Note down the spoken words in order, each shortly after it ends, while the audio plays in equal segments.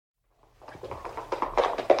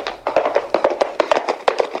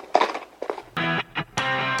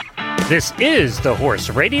This is the Horse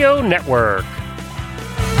Radio Network.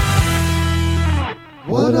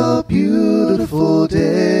 What a beautiful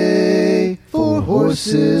day for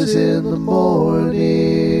horses in the morning.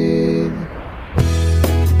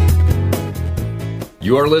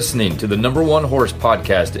 You are listening to the number one horse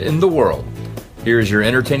podcast in the world. Here is your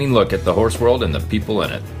entertaining look at the horse world and the people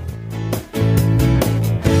in it.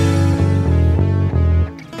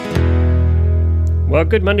 Well,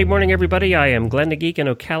 good Monday morning, everybody. I am Glenn the Geek in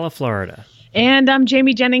Ocala, Florida. And I'm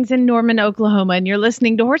Jamie Jennings in Norman, Oklahoma. And you're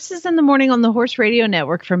listening to Horses in the Morning on the Horse Radio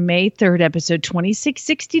Network for May 3rd, episode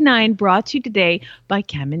 2669, brought to you today by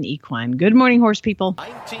Kemin Equine. Good morning, horse people.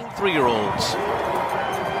 19 3-year-olds.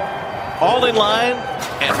 All in line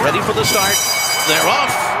and ready for the start. They're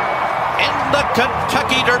off in the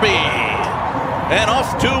Kentucky Derby. And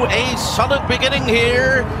off to a solid beginning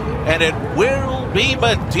here. And it will be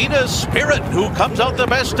Medina Spirit who comes out the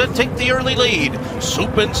best to take the early lead.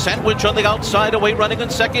 Soup and Sandwich on the outside, away running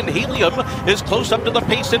in second. Helium is close up to the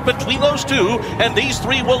pace in between those two, and these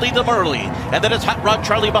three will lead them early. And then it's Hot Rod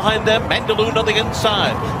Charlie behind them, Mandaloon on the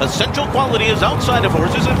inside. Essential Quality is outside of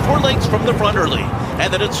horses and 4 lengths from the front early.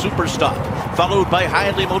 And then it's Superstock, followed by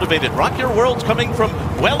Highly Motivated. Rock Your World's coming from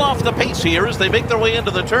well off the pace here as they make their way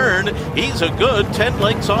into the turn. He's a good 10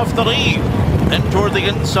 lengths off the lead. Then toward the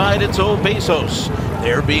inside, it's Old Bezos.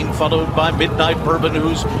 They're being followed by Midnight Bourbon,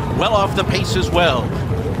 who's well off the pace as well.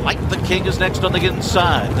 Light the King is next on the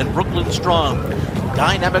inside. Then Brooklyn Strong.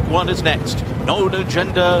 Dynamic One is next. Known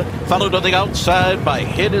Agenda, followed on the outside by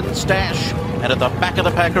Hidden Stash. And at the back of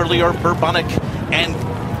the pack earlier, Bourbonic. And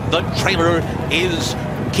the trailer is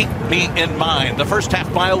Keep Me in Mind. The first half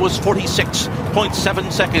mile was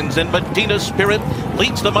 46.7 seconds, and Medina Spirit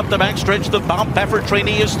leads them up the backstretch. The Bob Baffert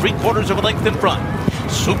trainee is 3/4 of a length in front.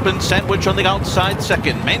 Soup and Sandwich on the outside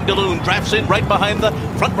second. Mandaloon drafts in right behind the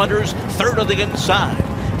front runners, third on the inside.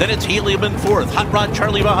 Then it's Helium in fourth. Hot Rod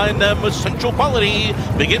Charlie behind them. Essential Quality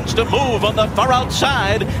begins to move on the far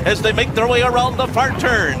outside as they make their way around the far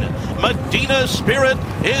turn. Medina Spirit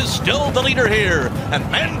is still the leader here. And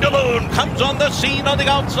Mandaloon comes on the scene on the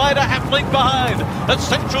outside, a half length behind.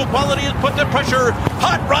 Essential Quality is put to pressure.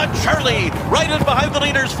 Hot Rod Charlie right in behind the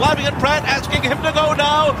leaders. Flavia Pratt asking him to go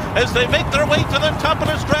now as they make their way to the top of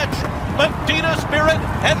the stretch. Medina Spirit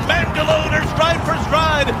and Mandaloon are stride for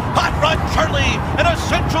stride. Hot Rod Charlie and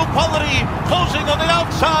Essential Quality closing on the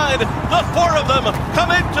outside. The 4 of them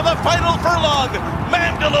come into the final furlong.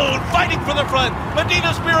 Mandaloon fighting for the front.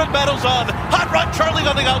 Medina Spirit battles on. Hot Rod Charlie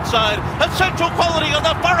on the outside. Essential Quality on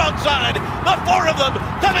the far outside. The 4 of them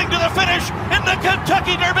coming to the finish in the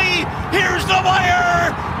Kentucky Derby. Here's the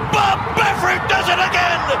wire. Bob Baffert does it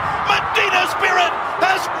again. Medina Spirit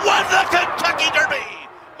has won the Kentucky Derby.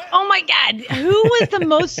 Oh my God. Who was the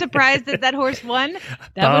most surprised that horse won?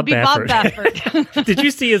 That would be Bob Baffert. Did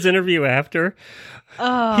you see his interview after? He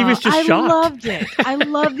was just shocked. I loved it. I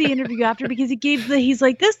loved the interview after because he's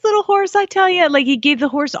like, this little horse, I tell you, like he gave the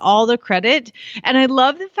horse all the credit. And I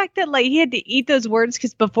love the fact that like he had to eat those words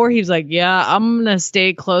because before he was like, yeah, I'm going to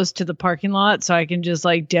stay close to the parking lot so I can just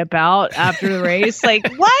like dip out after the race. Like,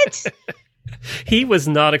 what? He was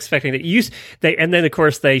not expecting that. And then, of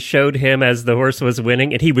course, they showed him as the horse was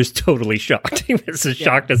winning, and he was totally shocked. He was as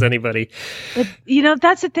shocked as anybody. But,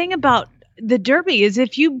 that's the thing about the Derby is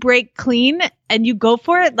if you break clean and you go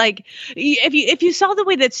for it, like if you saw the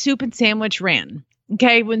way that Soup and Sandwich ran,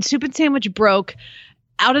 okay, when Soup and Sandwich broke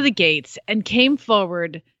out of the gates and came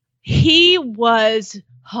forward, he was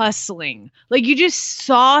hustling. Like you just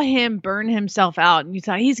saw him burn himself out and you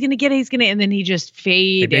thought he's going to get it, and then he just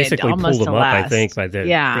faded. They basically almost pulled him to up, last. I think, by the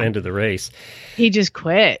end of the race. He just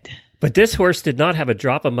quit. But this horse did not have a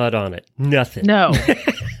drop of mud on it. Nothing. No,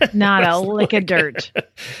 not a lick of dirt.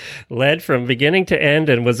 Led from beginning to end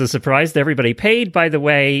and was a surprise to everybody. Paid, by the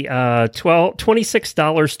way,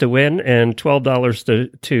 $26 to win and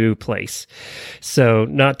 $12 to place. So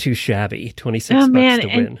not too shabby. $26 to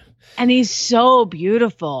win. And he's so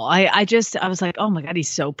beautiful. I was like, oh my God, he's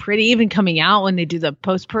so pretty. Even coming out when they do the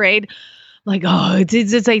post parade, like, oh,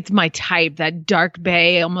 it's like my type, that dark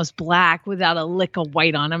bay, almost black without a lick of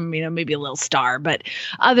white on him, maybe a little star. But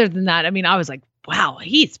other than that, I was like, wow,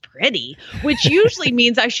 he's pretty, which usually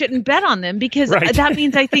means I shouldn't bet on them because that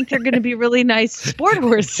means I think they're going to be really nice sport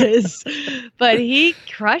horses. But he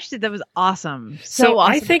crushed it. That was awesome. So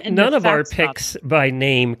awesome. I think none of our picks by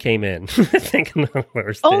name came in. I think none of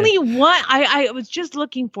ours did. Only one. I was just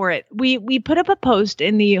looking for it. We put up a post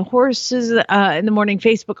in the Horses in the Morning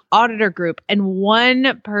Facebook auditor group, and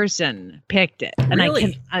one person picked it. And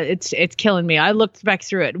really? It's killing me. I looked back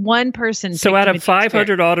through it. One person. So out of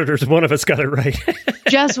 500 auditors, one of us got it right.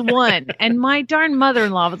 Just one. And my darn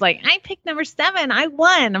mother-in-law was like, I picked number 7. I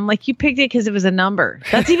won. I'm like, you picked it because it was a number.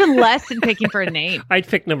 That's even less than picking for a name. I'd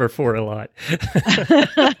pick number 4 a lot.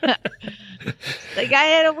 Like, I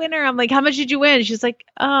had a winner. I'm like, how much did you win? She's like,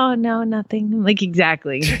 oh, no, nothing. I'm like,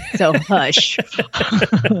 exactly. So hush.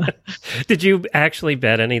 Did you actually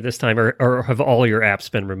bet any this time, or have all your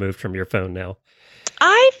apps been removed from your phone now?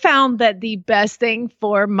 I found that the best thing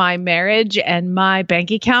for my marriage and my bank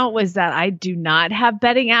account was that I do not have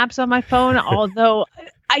betting apps on my phone, although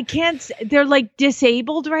I can't. They're like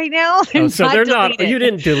disabled right now. They're not. You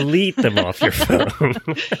didn't delete them off your phone.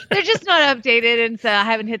 They're just not updated, and so I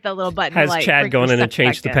haven't hit that little button. Has Chad gone in and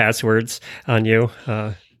changed the passwords on you?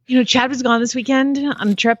 Chad was gone this weekend on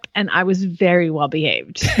a trip, and I was very well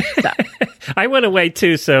behaved. So. I went away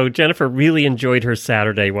too, so Jennifer really enjoyed her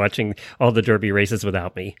Saturday watching all the Derby races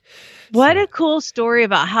without me. What a cool story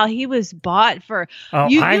about how he was bought for.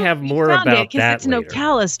 I have more about that because it's an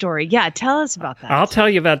Ocala story. Yeah, tell us about that. I'll tell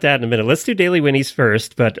you about that in a minute. Let's do Daily Winnies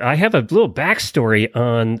first, but I have a little backstory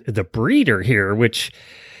on the breeder here, which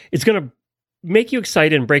is going to make you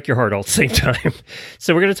excited and break your heart all at the same time.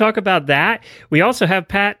 So we're going to talk about that. We also have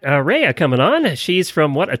Pat Rea coming on. She's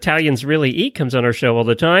from What Italians Really Eat, comes on our show all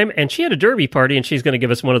the time. And she had a Derby party, and she's going to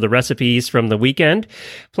give us one of the recipes from the weekend,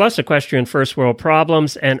 plus equestrian first world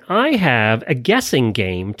problems. And I have a guessing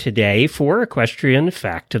game today for equestrian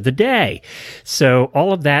fact of the day. So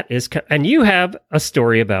all of that is, and you have a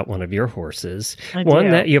story about one of your horses,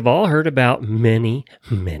 one that you've all heard about many,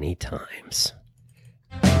 many times.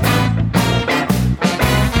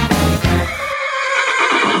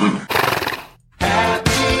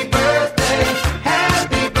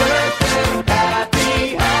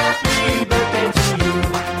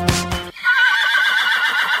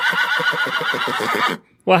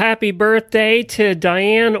 Well, happy birthday to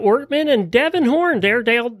Diane Ortman and Devin Horn,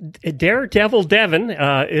 Daredevil Devin.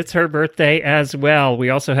 It's her birthday as well. We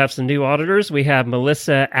also have some new auditors. We have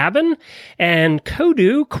Melissa Aben and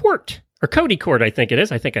Cody Court. Or Cody Court, I think it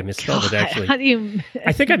is. I think I misspelled it, actually. How do you...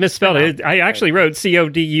 I think I misspelled it. I actually wrote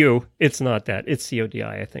C-O-D-U. It's not that. It's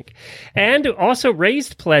C-O-D-I, I think. And also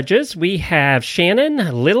raised pledges. We have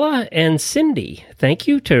Shannon, Lila, and Cindy. Thank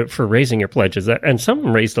you for raising your pledges. And some of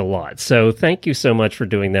them raised a lot. So thank you so much for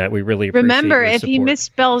doing that. We really appreciate Remember, your if he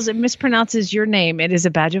mispronounces your name, it is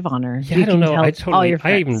a badge of honor. Yeah, I don't know. I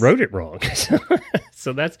even wrote it wrong.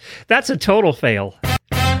 So that's a total fail.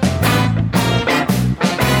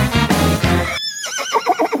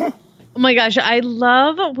 Oh my gosh, I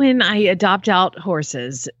love when I adopt out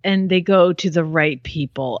horses and they go to the right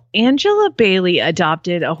people. Angela Bailey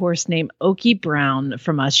adopted a horse named Okie Brown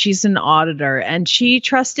from us. She's an auditor, and she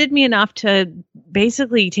trusted me enough to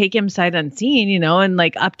basically take him sight unseen,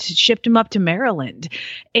 and shipped him up to Maryland.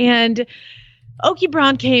 And Okie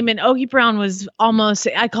Brown came, and Okie Brown was almost,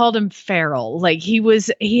 I called him feral. Like he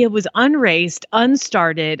was unraced,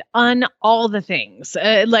 unstarted, all the things,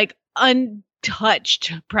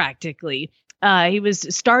 untouched practically. He was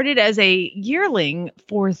started as a yearling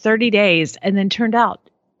for 30 days and then turned out.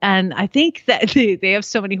 And I think that they have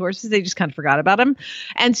so many horses, they just kind of forgot about him.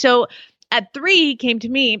 And so at 3, he came to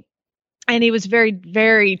me, and he was very,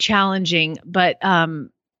 very challenging. But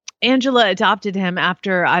Angela adopted him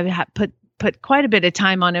after I had put quite a bit of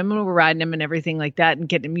time on him, and we were riding him and everything like that and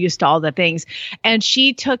getting him used to all the things. And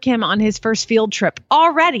she took him on his first field trip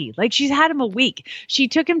already. Like, she's had him a week. She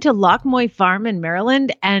took him to Lockmoy Farm in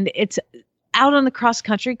Maryland, and it's out on the cross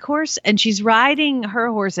country course, and she's riding her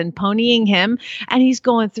horse and ponying him, and he's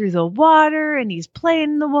going through the water, and he's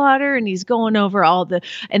playing in the water, and he's going over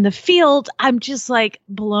in the field. I'm just like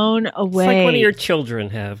blown away. It's like one of your children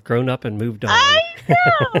have grown up and moved on. I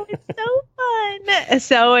know. It's so fun.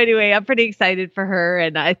 So anyway, I'm pretty excited for her,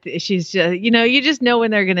 and she's just, you just know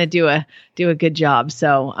when they're going to do a good job.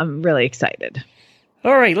 So I'm really excited.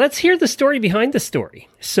 All right, let's hear the story behind the story.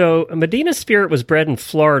 So Medina Spirit was bred in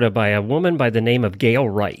Florida by a woman by the name of Gail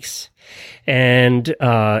Rice. And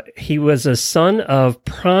he was a son of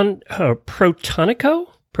Protonico,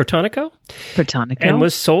 and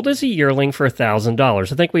was sold as a yearling for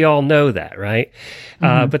 $1,000. I think we all know that, right?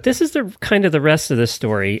 Mm-hmm. But this is the kind of the rest of the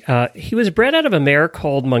story. He was bred out of a mare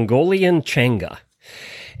called Mongolian Changa.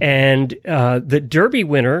 And the Derby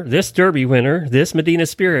winner, this Medina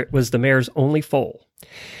Spirit, was the mare's only foal.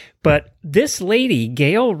 But this lady,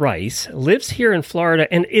 Gail Rice, lives here in Florida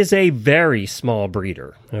and is a very small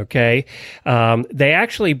breeder, okay? They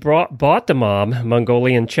actually bought the mom,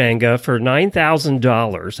 Mongolian Changa, for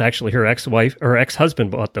 $9,000. Actually, her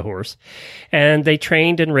ex-husband bought the horse. And they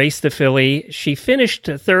trained and raced the filly. She finished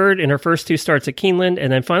 3rd in her first 2 starts at Keeneland,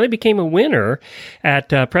 and then finally became a winner at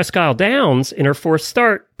Presque Isle Downs in her 4th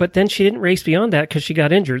start. but then she didn't race beyond that because she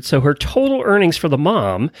got injured. So her total earnings for the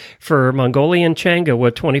mom, for Mongolian Changa,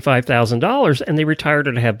 was $25,000, and they retired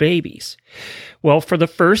her to have babies. Well, for the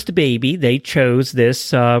first baby, they chose this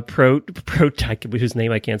whose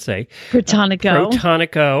name I can't say.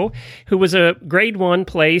 Protonico, who was a grade 1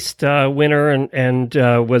 placed winner and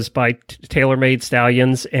was by TaylorMade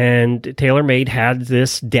Stallions. And TaylorMade had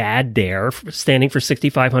this dad there standing for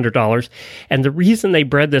 $6,500. And the reason they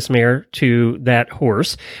bred this mare to that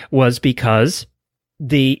horse was because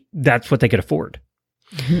that's what they could afford.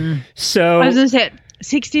 Mm-hmm. So I was going to say,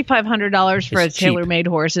 $6,500 for a TaylorMade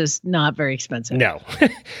horse is not very expensive. No.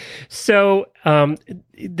 So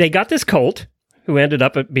they got this colt, who ended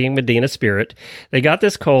up being Medina Spirit. They got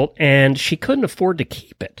this colt, and she couldn't afford to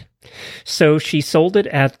keep it. So she sold it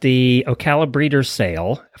at the Ocala Breeders'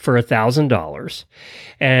 Sale for $1,000.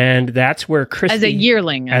 And that's where Christy... As a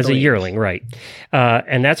yearling, I As believe. a yearling, right.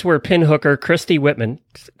 And that's where pinhooker Christy Whitman...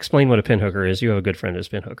 Explain what a pinhooker is. You have a good friend who's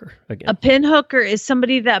pinhooker. Again. A pinhooker is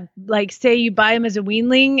somebody that, like, say you buy him as a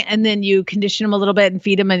weanling, and then you condition him a little bit and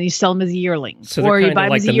feed him, and you sell him as a yearling. So or you buy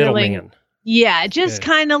him as a yearling. Middleman. Yeah, just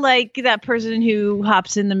kind of like that person who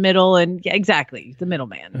hops in the middle and exactly the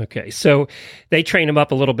middleman. Okay, so they train them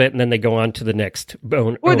up a little bit, and then they go on to the next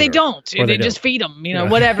owner. Or they don't. Or they just feed them.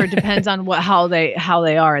 Whatever depends on how they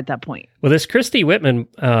are at that point. Well, this Christy Whitman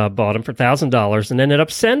bought him for $1,000 and ended up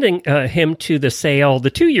sending him to the sale, the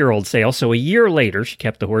 2-year-old sale. So a year later, she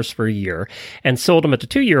kept the horse for a year and sold him at the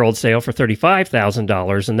 2-year-old sale for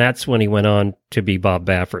 $35,000, and that's when he went on to be Bob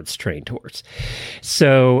Baffert's trained horse.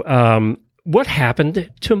 So. What happened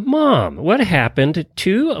to Mom? What happened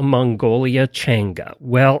to Mongolia Changa?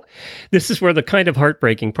 Well, this is where the kind of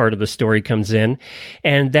heartbreaking part of the story comes in,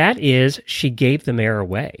 and that is she gave the mare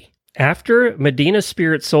away. After Medina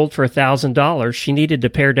Spirit sold for $1,000, she needed to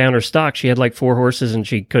pare down her stock. She had like 4 horses, and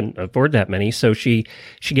she couldn't afford that many, so she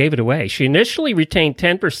gave it away. She initially retained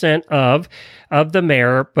 10% of the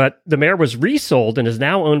mare, but the mare was resold and is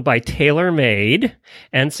now owned by TaylorMade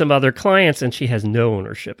and some other clients, and she has no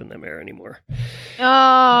ownership in the mare anymore.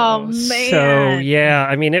 Oh, man. So, yeah,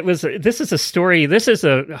 I mean, this is a story. This is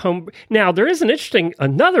a home. Now, there is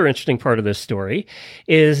another interesting part of this story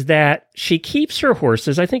is that she keeps her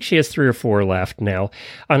horses. I think she has 3 or 4 left now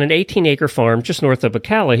on an 18-acre farm just north of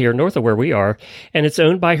Ocala here, north of where we are, and it's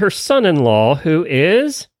owned by her son-in-law, who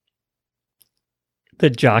is the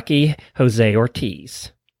jockey Jose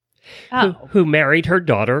Ortiz, who married her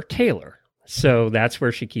daughter Taylor. So that's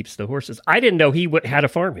where she keeps the horses. I didn't know he had a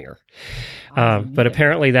farm here. But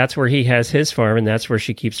apparently that's where he has his farm, and that's where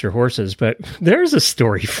she keeps her horses. But there's a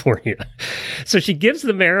story for you. So she gives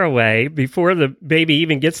the mare away before the baby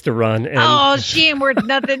even gets to run. And she ain't worth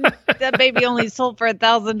nothing. That baby only sold for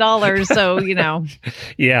 $1,000. So,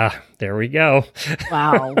 Yeah, there we go.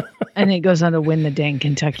 Wow. And it goes on to win the dang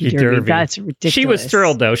Kentucky Derby. That's ridiculous. She was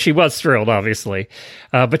thrilled, though. She was thrilled, obviously.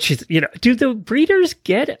 But she's, do the breeders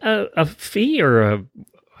get a fee or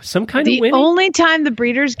some kind of winning? The only time the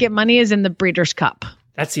breeders get money is in the Breeders' Cup.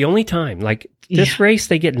 That's the only time. Like this race,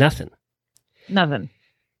 they get nothing. Nothing.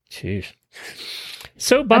 Jeez.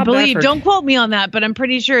 So Bob I believe, Baffert, don't quote me on that, but I'm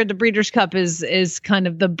pretty sure the Breeders' Cup is kind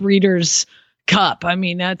of the Breeders' Cup. I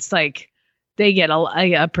mean, that's like they get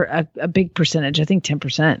a big percentage. I think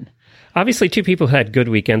 10%. Obviously, 2 people who had good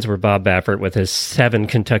weekends were Bob Baffert with his 7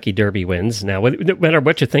 Kentucky Derby wins. Now, no matter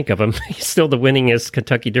what you think of him, he's still the winningest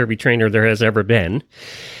Kentucky Derby trainer there has ever been.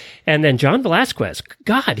 And then John Velasquez,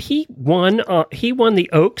 God, he won the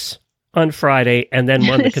Oaks on Friday and then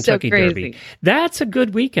won the Kentucky Derby. That's a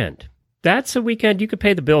good weekend. That's a weekend you could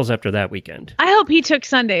pay the bills after that weekend. I hope he took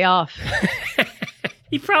Sunday off.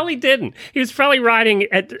 He probably didn't. He was probably riding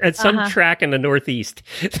at some track in the Northeast.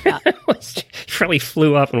 Yeah. He probably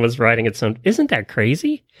flew up and was riding at some... Isn't that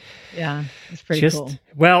crazy? Yeah, it's pretty cool.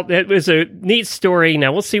 Well, it was a neat story.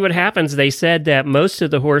 Now, we'll see what happens. They said that most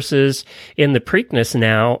of the horses in the Preakness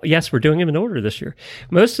now... Yes, we're doing them in order this year.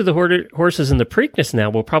 Most of the horses in the Preakness now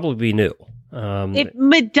will probably be new. If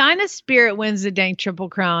Medina Spirit wins the dang Triple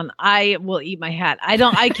Crown, I will eat my hat. I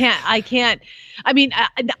can't. I mean,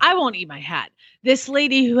 I won't eat my hat. This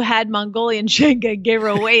lady who had Mongolian Changa gave her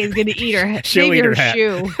away is going to eat her. She'll eat her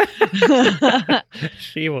shoe.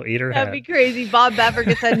 She will eat her hat. That'd be crazy. Bob Baffert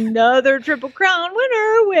gets another Triple Crown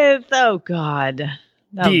winner with. Oh God,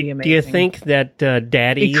 that would be amazing. Do you think that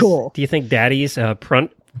Daddy's? Cool. Do you think Daddy's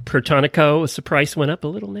Protonico, the price went up a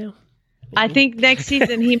little now? I think next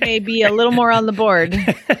season he may be a little more on the board.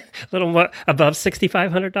 A little more above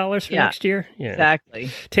 $6,500 for next year. Yeah, exactly.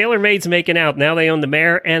 TaylorMade's making out. Now they own the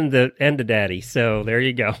mare and the daddy. So there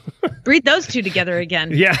you go. Breed those 2 together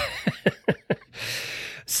again. Yeah.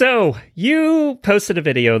 So you posted a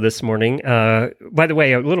video this morning. By the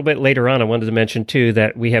way, a little bit later on, I wanted to mention too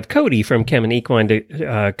that we have Cody from Kemin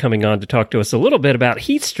Equine coming on to talk to us a little bit about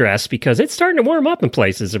heat stress because it's starting to warm up in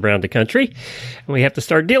places around the country, and we have to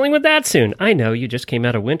start dealing with that soon. I know you just came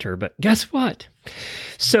out of winter, but guess what?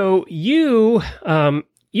 So you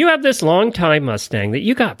have this long time Mustang that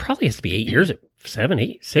you got probably has to be 8 years, 7,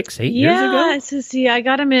 8, 6, 8 years ago. Yeah, so see, I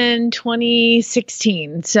got him in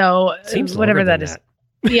 2016. So Seems whatever that is.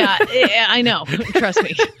 Yeah, I know. Trust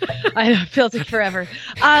me. I felt it forever.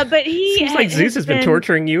 But he seems like Zeus has been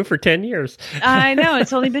torturing you for 10 years. I know.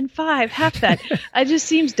 It's only been 5, half that. It just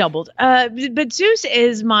seems doubled. But Zeus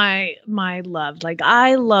is my love. Like,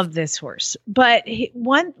 I love this horse. But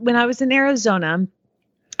when I was in Arizona,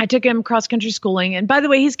 I took him cross-country schooling. And by the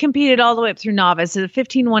way, he's competed all the way up through novice. So the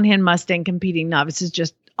 15 one-hand Mustang competing novice is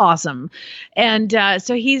just awesome. And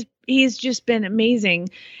so he's just been amazing.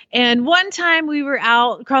 And one time we were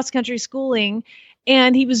out cross-country schooling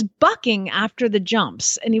and he was bucking after the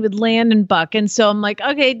jumps and he would land and buck. And so I'm like,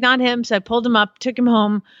 okay, not him. So I pulled him up, took him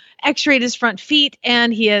home, x-rayed his front feet,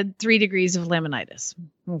 and he had 3 degrees of laminitis.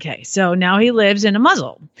 Okay. So now he lives in a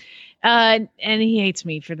muzzle. And he hates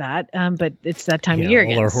me for that. But it's that time of year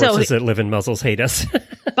again. All our horses that live in muzzles hate us.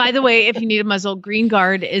 By the way, if you need a muzzle, Green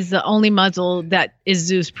Guard is the only muzzle that is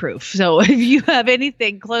Zeus proof. So if you have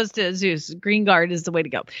anything close to Zeus, Green Guard is the way to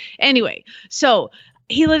go. Anyway, so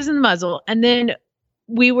he lives in the muzzle. And then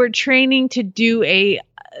we were training to do a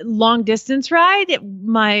long distance ride.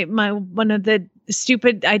 My one of the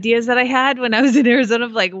stupid ideas that I had when I was in Arizona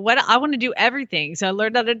of like, what I want to do everything. So I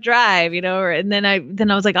learned how to drive, and then I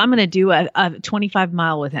was like, I'm going to do a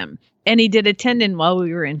 25-mile with him. And he did a tendon while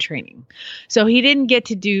we were in training. So he didn't get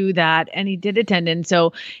to do that. And he did a tendon.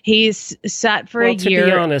 So he's sat for a year.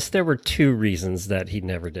 To be honest, there were 2 reasons that he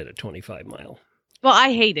never did a 25-mile. Well,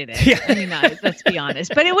 I hated it. Yeah. I mean, let's be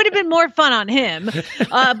honest. But it would have been more fun on him.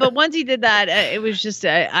 But once he did that, it was just,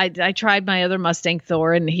 I tried my other Mustang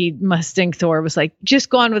Thor, and Mustang Thor was like, just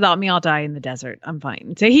go on without me. I'll die in the desert. I'm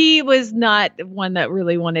fine. So he was not one that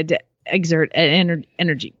really wanted to exert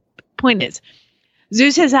energy. Point is,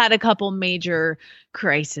 Zeus has had a couple major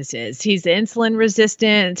crises. He's insulin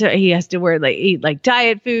resistant. He has to eat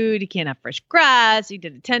diet food. He can't have fresh grass. He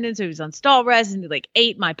did a tendon, so he was on stall rest, and he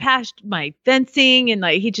ate my fencing, and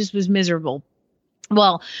he just was miserable.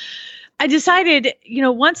 Well, I decided,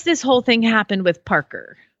 once this whole thing happened with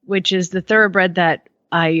Parker, which is the thoroughbred that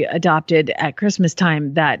I adopted at Christmas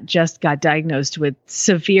time that just got diagnosed with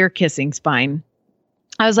severe kissing spine.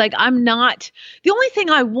 I was like, the only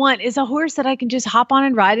thing I want is a horse that I can just hop on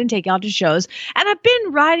and ride and take out to shows. And I've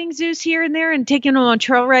been riding Zeus here and there and taking him on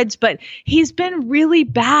trail rides, but he's been really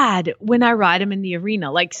bad when I ride him in the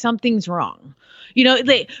arena. Like something's wrong,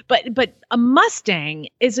 but a Mustang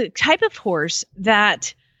is a type of horse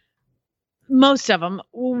that most of them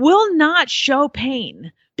will not show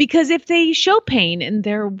pain. Because if they show pain in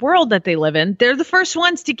their world that they live in, they're the first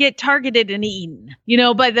ones to get targeted and eaten,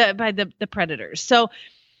 by the predators. So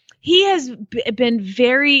he has been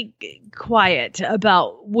very quiet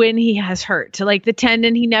about when he has hurt. Like the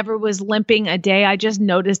tendon, he never was limping a day. I just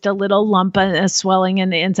noticed a little lump and a swelling in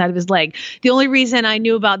the inside of his leg. The only reason I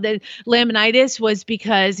knew about the laminitis was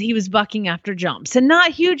because he was bucking after jumps, and not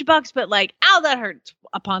huge bucks, but ow, that hurts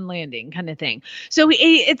upon landing kind of thing. So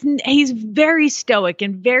he's very stoic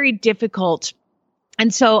and very difficult.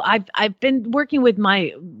 And so I've been working with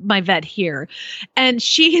my vet here, and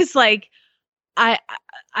she is like, I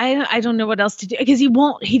don't know what else to do because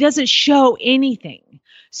he doesn't show anything.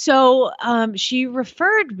 So she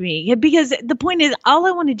referred me because the point is all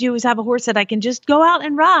I want to do is have a horse that I can just go out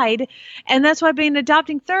and ride. And that's why I've been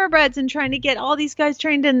adopting thoroughbreds and trying to get all these guys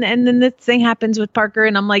trained. And then this thing happens with Parker.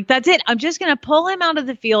 And I'm like, that's it. I'm just going to pull him out of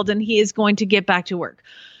the field and he is going to get back to work.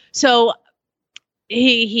 So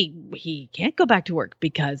he can't go back to work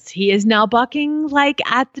because he is now bucking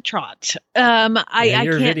at the trot. I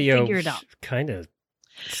can't figure it out. Kind of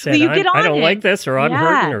said, I don't like this, or I'm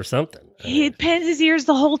hurting or something. He pins his ears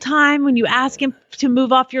the whole time. When you ask him to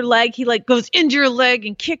move off your leg, he goes into your leg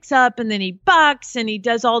and kicks up, and then he bucks and he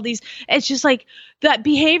does all these. It's just that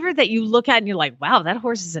behavior that you look at and you're like, wow, that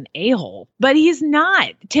horse is an a-hole. But he's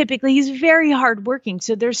not. Typically, he's very hardworking.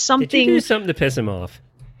 So there's something. Did you do something to piss him off?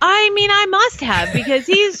 I mean, I must have, because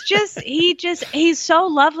he's so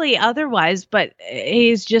lovely otherwise, but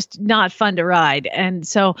he's just not fun to ride. And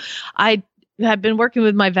so I have been working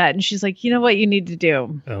with my vet, and she's like, you know what you need to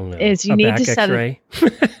do is you need to set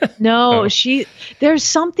No, there's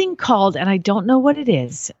something called, and I don't know what it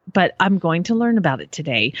is, but I'm going to learn about it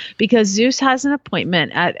today because Zeus has an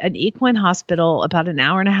appointment at an equine hospital about an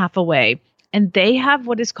hour and a half away. And they have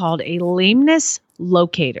what is called a lameness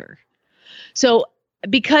locator. So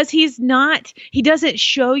because he doesn't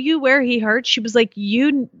show you where he hurts, she was like,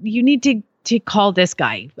 you need to call this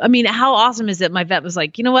guy. I mean, how awesome is it? My vet was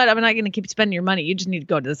like, you know what? I'm not going to keep spending your money. You just need to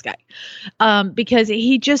go to this guy. Because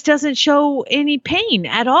he just doesn't show any pain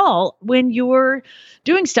at all when you're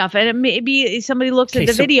doing stuff. And maybe somebody looks at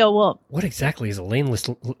the video. Well, what exactly is a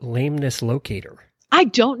lameness locator? I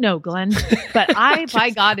don't know, Glenn, but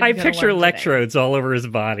by God, I picture electrodes all over his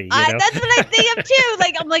body. That's what I think of too.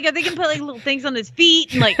 Like, I'm like, are they gonna put like little things on his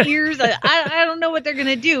feet and like ears? I don't know what they're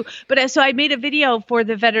gonna do. But so I made a video for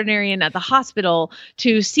the veterinarian at the hospital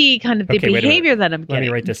to see kind of the behavior that I'm getting. Let me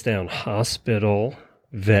write this down. Hospital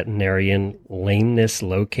veterinarian lameness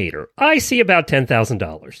locator. I see about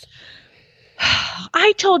 $10,000.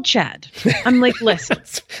 I told Chad, I'm like, listen.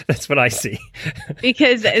 That's what I see.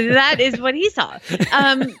 Because that is what he saw.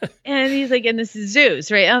 And he's like, and this is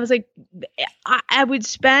Zeus, right? I was like, I would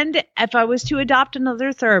spend, if I was to adopt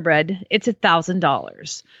another thoroughbred, it's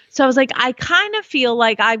 $1,000. So I was like, I kind of feel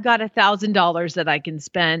like I've got $1,000 that I can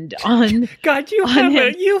spend on. God,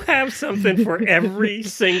 you have something for every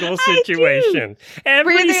single situation.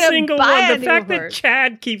 Every single one. The fact that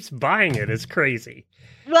Chad keeps buying it is crazy.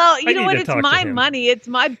 Well, you know what? It's my money. It's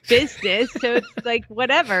my business. So it's like,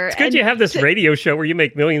 whatever. It's good you have this radio show where you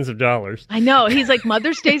make millions of dollars. I know. He's like,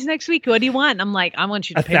 Mother's Day's next week. What do you want? I'm like, I want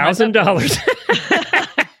you to pay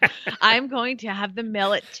 $1,000. I'm going to have them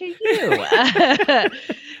mail it to you.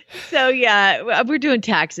 So yeah, we're doing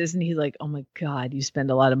taxes, and he's like, "Oh my God, you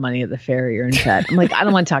spend a lot of money at the farrier and pet." I'm like, I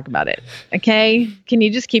don't want to talk about it. Okay, can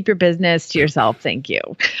you just keep your business to yourself? Thank you.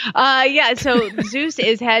 Yeah. So Zeus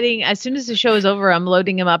is heading as soon as the show is over. I'm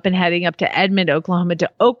loading him up and heading up to Edmond, Oklahoma,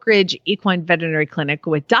 to Oak Ridge Equine Veterinary Clinic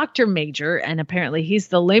with Dr. Major, and apparently he's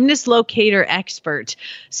the lameness locator expert.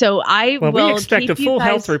 So we expect a full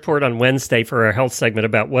health report on Wednesday for our health segment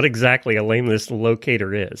about what exactly a lameness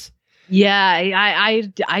locator is. Yeah,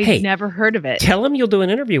 I never heard of it. Tell him you'll do an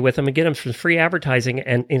interview with him and get him some free advertising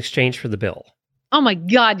and in exchange for the bill. Oh my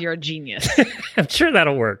God, you're a genius. I'm sure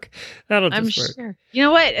that'll work. I'm sure. You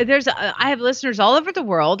know what? I have listeners all over the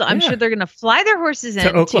world. I'm sure they're going to fly their horses in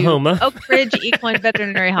to Oklahoma. Oak Ridge Equine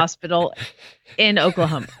Veterinary Hospital in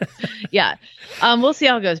Oklahoma. Yeah. We'll see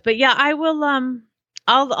how it goes. But yeah, I will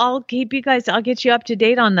I'll keep you guys. I'll get you up to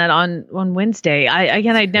date on that on Wednesday.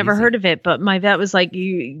 I'd never heard of it, but my vet was like,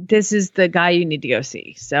 this is the guy you need to go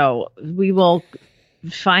see. So we will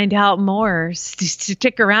find out more.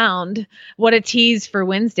 Stick around. What a tease for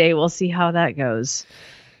Wednesday. We'll see how that goes.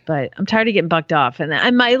 But I'm tired of getting bucked off,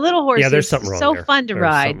 and my little horse there's is something wrong so there. fun to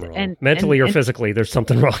ride, and mentally or physically, there's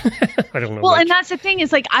something wrong. I don't know. Well, and that's the thing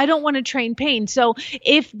is like I don't want to train pain. So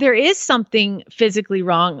if there is something physically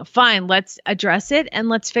wrong, fine, let's address it and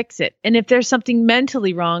let's fix it. And if there's something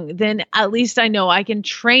mentally wrong, then at least I know I can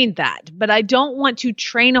train that. But I don't want to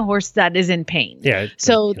train a horse that is in pain. Yeah.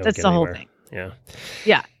 So that's the whole thing. Yeah.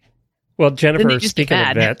 Yeah. Well, Jennifer, speaking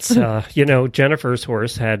of vets, Jennifer's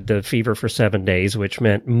horse had fever for 7 days, which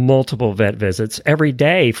meant multiple vet visits every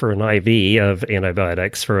day for an IV of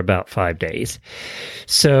antibiotics for about 5 days.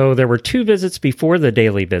 So there were 2 visits before the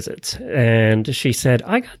daily visits. And she said,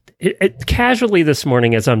 I got it casually this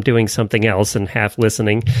morning as I'm doing something else and half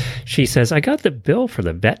listening. She says, I got the bill for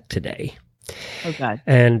the vet today. Oh, God.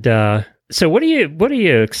 And, so what do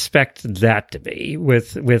you expect that to be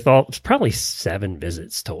with all? It's probably 7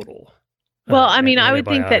 visits total. Well, I mean, I would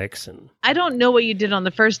think that I don't know what you did on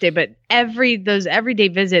the first day, but those everyday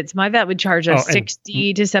visits, my vet would charge us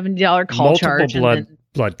 $60 to $70 call charge, and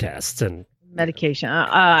blood tests and medication.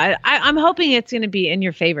 I'm hoping it's going to be in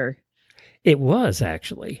your favor. It was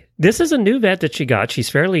actually. This is a new vet that she got. She's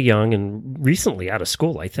fairly young and recently out of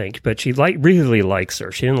school, I think, but she really likes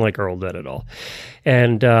her. She didn't like her old vet at all,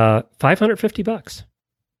 and $550.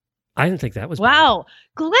 I didn't think that was wow, bad.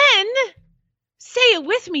 Glenn. Say it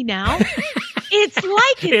with me now. It's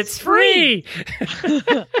like it's free.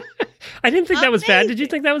 I didn't think that was bad. Did you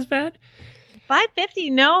think that was bad?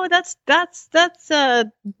 $550? No,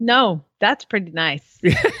 no, that's pretty nice.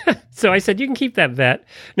 So I said, you can keep that vet.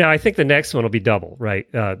 Now, I think the next one will be double, right?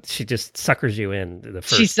 She just suckers you in the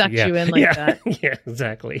first. She sucks you in like that. Yeah,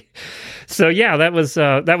 exactly. So yeah, that was,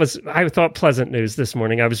 I thought, pleasant news this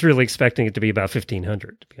morning. I was really expecting it to be about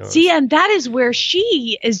 1,500, to be honest. See, and that is where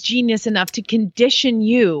she is genius enough to condition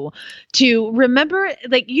you to remember,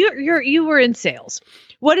 like you were in sales.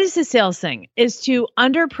 What is the sales thing? Is to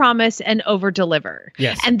under promise and over deliver.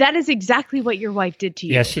 Yes. And that is exactly what your wife did to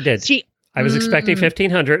you. Yes, she did. I was expecting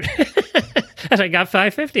 1,500 and I got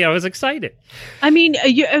 550. I was excited. I mean,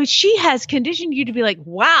 she has conditioned you to be like,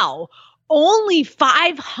 wow, only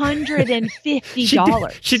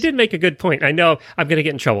 $550. She did make a good point. I know I'm going to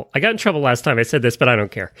get in trouble. I got in trouble last time I said this, but I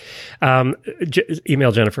don't care.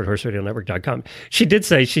 Email Jennifer at horseradionetwork.com. She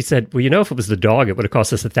said, well, if it was the dog, it would have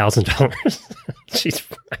cost us $1,000. she's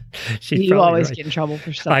You always get in trouble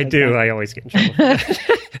for stuff. I do. That. I always get in trouble for that.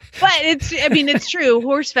 But it's true.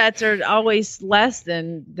 Horse vets are always less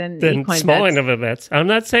than equine small vets. end of vets. I'm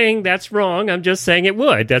not saying that's wrong. I'm just saying it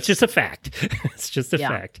would. That's just a fact. It's just a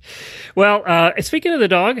fact. Well, speaking of the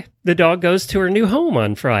dog goes to her new home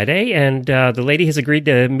on Friday, and the lady has agreed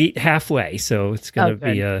to meet halfway. So it's going to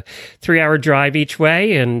be a 3-hour drive each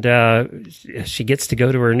way, and she gets to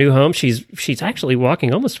go to her new home. She's actually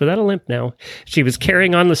walking almost without a limp now. She was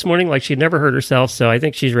carrying on this morning like she'd never hurt herself, so I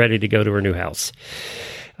think she's ready to go to her new house.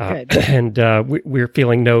 And we're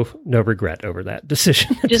feeling no regret over that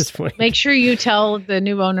decision at this point. Make sure you tell the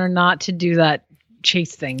new owner not to do that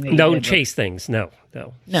chase thing. Don't chase things. No.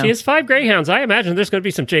 She has 5 greyhounds. I imagine there's going to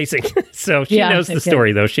be some chasing. So she knows the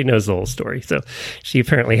story, though. She knows the whole story. So she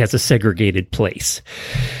apparently has a segregated place.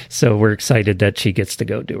 So we're excited that she gets to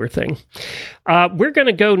go do her thing. We're going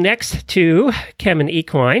to go next to Kemin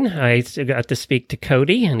Equine. I got to speak to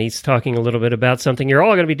Cody, and he's talking a little bit about something you're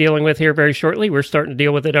all going to be dealing with here very shortly. We're starting to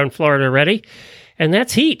deal with it on Florida already. And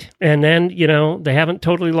that's heat. And then, they haven't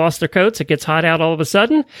totally lost their coats. It gets hot out all of a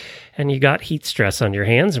sudden, and you got heat stress on your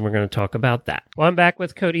hands, and we're going to talk about that. Well, I'm back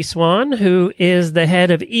with Cody Swan, who is the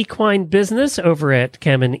head of equine business over at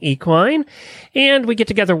Kemin Equine. And we get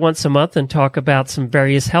together once a month and talk about some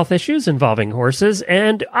various health issues involving horses.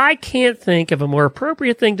 And I can't think of a more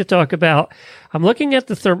appropriate thing to talk about. I'm looking at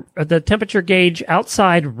the temperature gauge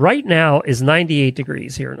outside right now is 98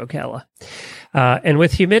 degrees here in Ocala. And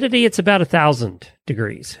with humidity, it's about 1,000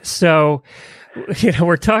 degrees. So,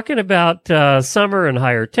 we're talking about summer and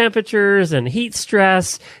higher temperatures and heat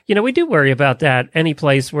stress. We do worry about that any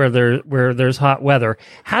place where there's hot weather.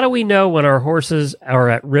 How do we know when our horses are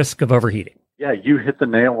at risk of overheating? Yeah, you hit the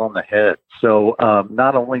nail on the head. So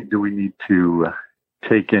not only do we need to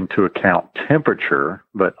take into account temperature,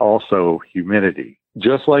 but also humidity.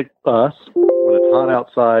 Just like us, when it's hot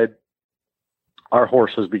outside, our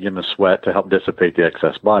horses begin to sweat to help dissipate the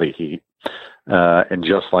excess body heat. And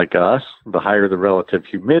just like us, the higher the relative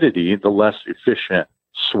humidity, the less efficient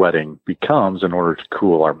sweating becomes in order to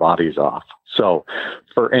cool our bodies off. So,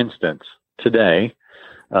 for instance, today,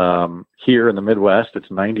 here in the Midwest,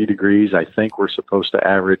 it's 90 degrees. I think we're supposed to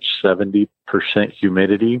average 70%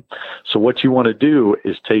 humidity. So what you want to do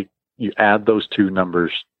is you add those two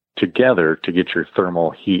numbers together to get your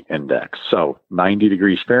thermal heat index. So 90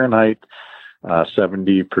 degrees Fahrenheit,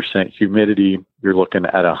 70% humidity, you're looking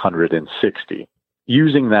at 160.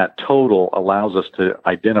 Using that total allows us to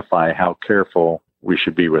identify how careful we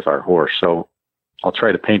should be with our horse. So I'll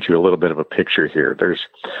try to paint you a little bit of a picture here. There's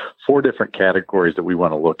 4 different categories that we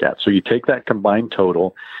want to look at. So you take that combined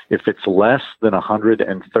total. If it's less than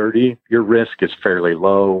 130, your risk is fairly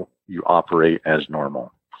low. You operate as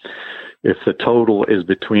normal. If the total is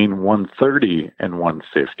between 130 and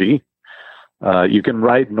 150, you can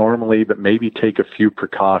ride normally, but maybe take a few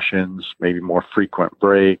precautions, maybe more frequent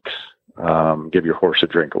breaks, give your horse a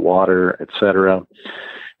drink of water, etc.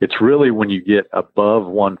 It's really when you get above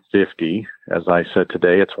 150, as I said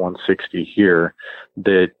today, it's 160 here,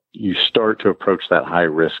 that you start to approach that high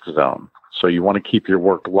risk zone. So you want to keep your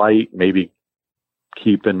work light, maybe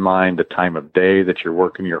keep in mind the time of day that you're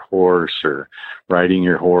working your horse or riding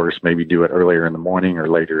your horse, maybe do it earlier in the morning or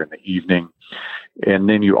later in the evening. And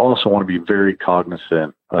then you also want to be very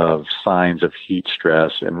cognizant of signs of heat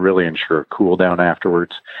stress and really ensure a cool down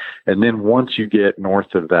afterwards. And then once you get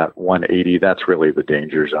north of that 180, that's really the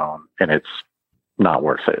danger zone, and it's not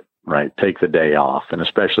worth it, right? Take the day off. And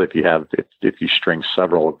especially if you string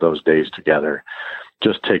several of those days together,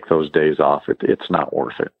 just take those days off. It's not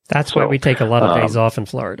worth it. That's why we take a lot of days off in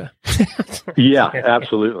Florida. Yeah,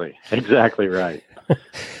 absolutely. Exactly right.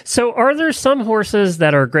 So are there some horses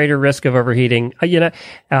that are greater risk of overheating,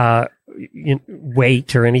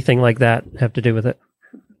 weight or anything like that have to do with it?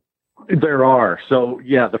 There are. So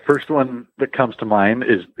yeah, the first one that comes to mind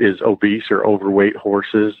is obese or overweight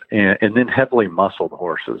horses and then heavily muscled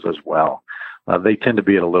horses as well. They tend to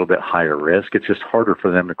be at a little bit higher risk. It's just harder for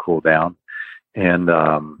them to cool down. And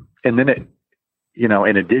then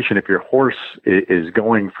in addition, if your horse is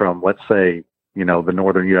going from, let's say, the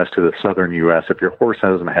northern U.S. to the southern U.S., if your horse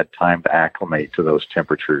hasn't had time to acclimate to those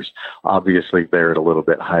temperatures, obviously they're at a little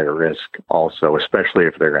bit higher risk also, especially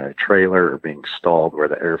if they're in a trailer or being stalled where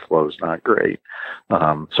the airflow is not great.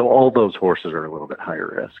 So all those horses are a little bit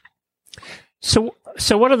higher risk. So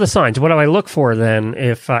what are the signs? What do I look for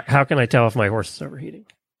then? How can I tell if my horse is overheating?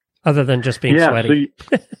 Other than just being sweaty?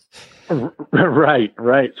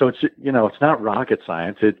 Right. So it's, it's not rocket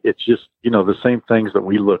science. It's just, the same things that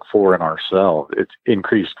we look for in ourselves. It's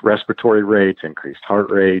increased respiratory rates, increased heart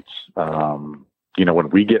rates. When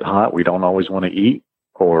we get hot, we don't always want to eat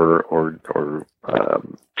or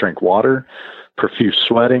drink water. Profuse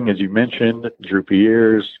sweating, as you mentioned, droopy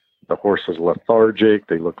ears. The horse is lethargic.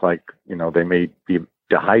 They look like, they may be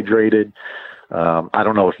dehydrated. I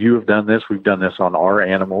don't know if you have done this. We've done this on our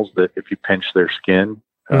animals, that if you pinch their skin,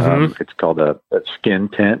 it's called a skin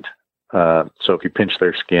tint. So if you pinch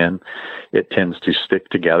their skin, it tends to stick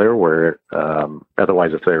together, where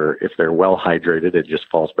otherwise, if they're well hydrated, it just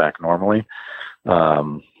falls back normally.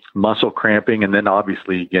 Muscle cramping, and then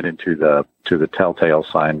obviously you get into the telltale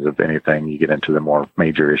signs of anything. You get into the more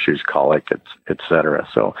major issues, colic, et cetera.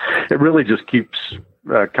 So it really just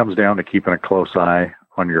comes down to keeping a close eye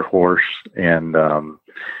on your horse, and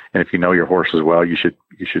if you know your horse as well, you should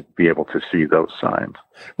be able to see those signs.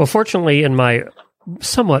 Well, fortunately, in my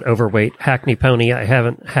somewhat overweight Hackney pony, I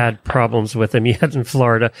haven't had problems with him yet in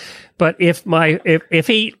Florida. But if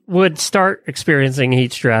he would start experiencing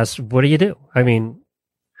heat stress, what do you do? I mean,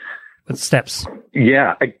 what steps?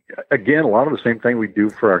 Yeah, again, a lot of the same thing we do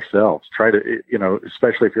for ourselves. Try to,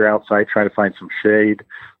 especially if you're outside, try to find some shade,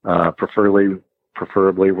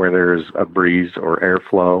 preferably where there's a breeze or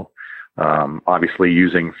airflow. Obviously,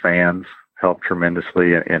 using fans help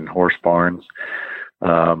tremendously in horse barns.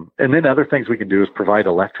 And then other things we can do is provide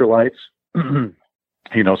electrolytes.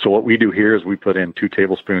 So what we do here is we put in 2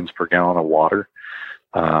 tablespoons per gallon of water,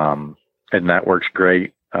 and that works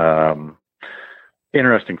great.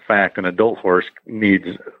 Interesting fact, an adult horse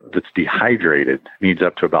that's dehydrated needs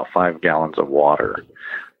up to about 5 gallons of water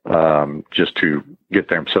just to get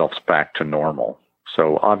themselves back to normal.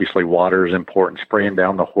 So obviously water is important. Spraying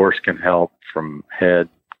down the horse can help from head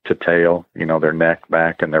to tail, their neck,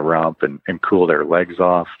 back, and their rump, and cool their legs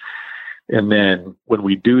off. And then when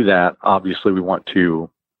we do that, obviously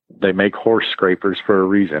they make horse scrapers for a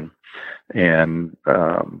reason. And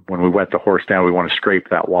when we wet the horse down, we want to scrape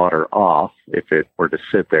that water off. If it were to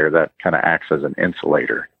sit there, that kind of acts as an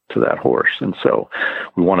insulator to that horse. And so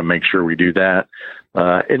we want to make sure we do that.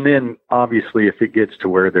 And then obviously if it gets to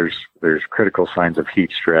where there's critical signs of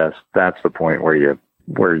heat stress, that's the point where you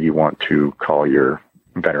want to call your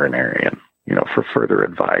veterinarian, for further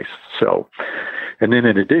advice. So, and then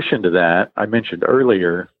in addition to that, I mentioned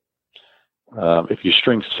earlier, if you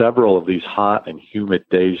string several of these hot and humid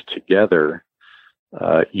days together,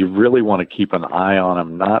 you really want to keep an eye on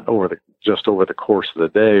them, not just over the course of the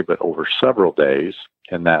day, but over several days.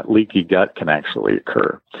 And that leaky gut can actually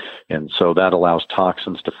occur. And so that allows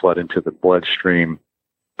toxins to flood into the bloodstream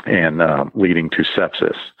and leading to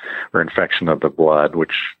sepsis or infection of the blood,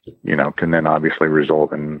 which, can then obviously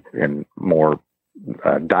result in more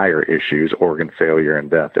dire issues, organ failure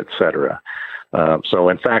and death, et cetera. So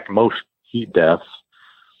in fact, most heat deaths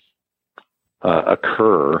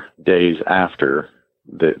occur days after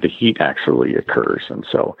the heat actually occurs. And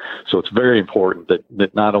so it's very important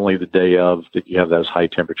that not only the day of that you have those high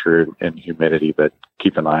temperature and humidity, but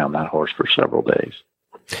keep an eye on that horse for several days.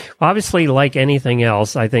 Obviously, like anything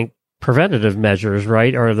else, I think preventative measures,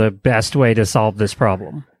 right, are the best way to solve this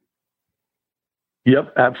problem.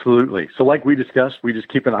 Yep, absolutely. So like we discussed, we just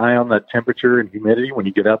keep an eye on that temperature and humidity when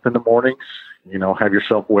you get up in the mornings. Have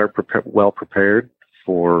yourself well prepared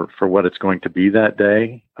for what it's going to be that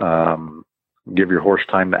day. Give your horse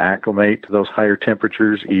time to acclimate to those higher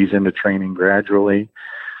temperatures, ease into training gradually.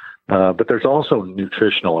 But there's also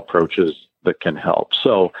nutritional approaches that can help.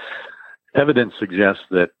 So evidence suggests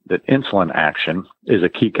that insulin action is a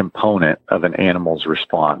key component of an animal's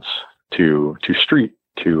response to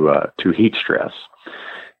heat stress.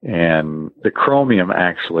 And the chromium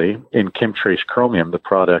actually, in Chemtrace Chromium, the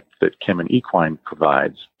product that Kemin Equine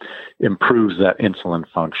provides, improves that insulin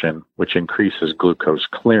function, which increases glucose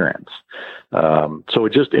clearance. So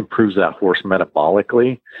it just improves that horse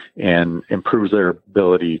metabolically and improves their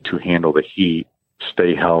ability to handle the heat,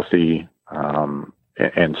 stay healthy,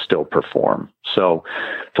 and still perform. So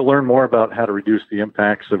to learn more about how to reduce the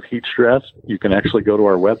impacts of heat stress, you can actually go to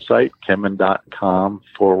our website,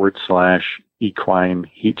 kemin.com/equine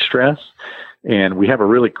heat stress. And we have a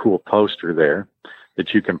really cool poster there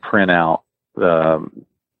that you can print out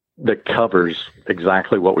that covers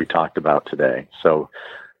exactly what we talked about today. So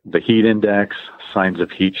the heat index, signs of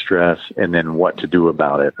heat stress, and then what to do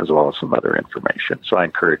about it, as well as some other information. So I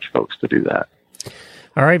encourage folks to do that.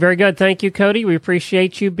 All right, very good. Thank you, Cody. We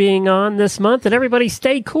appreciate you being on this month, and everybody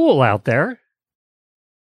stay cool out there.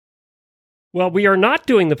 Well, we are not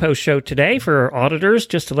doing the post show today for our auditors,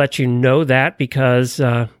 just to let you know that, because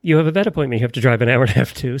you have a vet appointment you have to drive an hour and a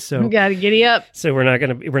half to. So You got to giddy up. So we're not going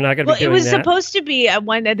to be doing that. It was supposed to be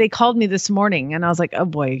when they called me this morning, and I was like, "Oh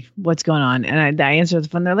boy, what's going on?" And I answered the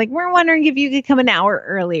phone. They're like, "We're wondering if you could come an hour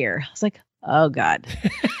earlier." I was like, "Oh God."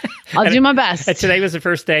 I'll do my best. And today was the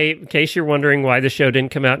first day, in case you're wondering why the show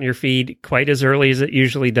didn't come out in your feed quite as early as it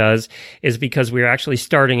usually does, is because we're actually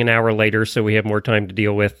starting an hour later, so we have more time to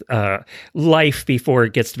deal with life before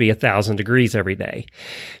it gets to be 1,000 degrees every day.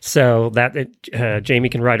 So that Jamie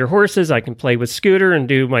can ride her horses, I can play with Scooter and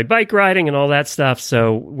do my bike riding and all that stuff.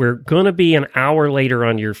 So we're going to be an hour later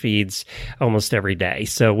on your feeds almost every day.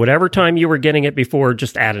 So whatever time you were getting it before,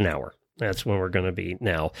 just add an hour. That's when we're going to be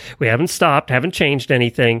now. We haven't stopped, haven't changed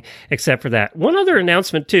anything except for that. One other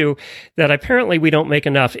announcement, too, that apparently we don't make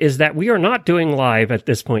enough is that we are not doing live at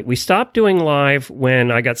this point. We stopped doing live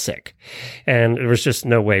when I got sick, and there was just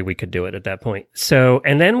no way we could do it at that point. So,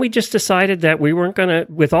 and then we just decided that we weren't going to,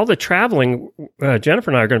 with all the traveling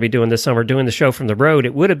Jennifer and I are going to be doing this summer, doing the show from the road,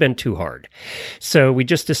 it would have been too hard. So we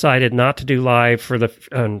just decided not to do live for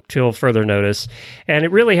until further notice. And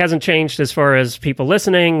it really hasn't changed as far as people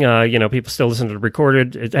listening. People still listen to the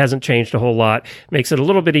recorded. It hasn't changed a whole lot. Makes it a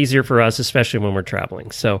little bit easier for us, especially when we're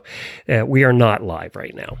traveling. So we are not live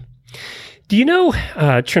right now. Do you know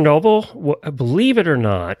Chernobyl, believe it or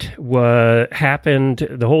not, happened,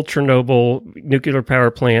 the whole Chernobyl nuclear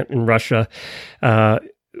power plant in Russia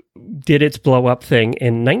did its blow up thing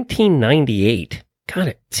in 1998. God,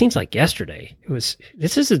 it seems like yesterday. This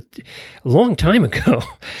is a long time ago.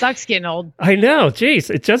 Sucks getting old. I know. Geez,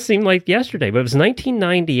 it just seemed like yesterday, but it was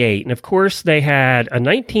 1998. And of course, they had a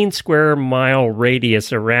 19 square mile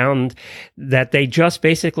radius around that they just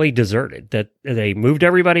basically deserted, that they moved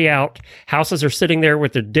everybody out. Houses are sitting there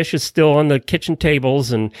with their dishes still on the kitchen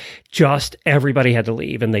tables, and just everybody had to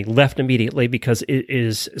leave. And they left immediately because it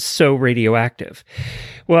is so radioactive.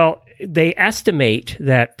 Well, they estimate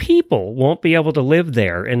that people won't be able to live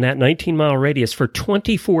there in that 19-mile radius for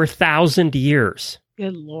 24,000 years.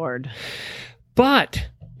 Good Lord. But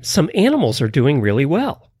some animals are doing really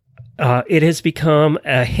well. It has become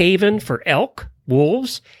a haven for elk,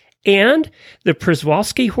 wolves, and the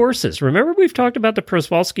Przewalski horses. Remember we've talked about the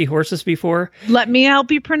Przewalski horses before? Let me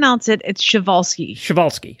help you pronounce it. It's Przewalski.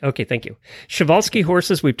 Przewalski. Okay, thank you. Przewalski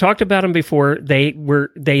horses, we've talked about them before. They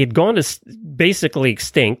had gone to basically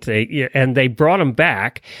extinct, and they brought them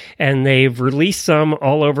back, and they've released some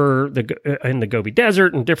all over in the Gobi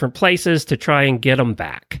Desert and different places to try and get them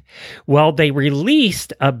back. Well, they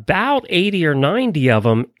released about 80 or 90 of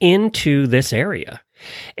them into this area,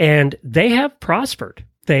 and they have prospered.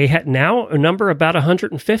 They had now a number about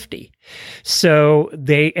 150. So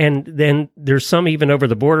and then there's some even over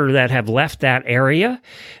the border that have left that area.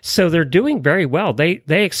 So they're doing very well. They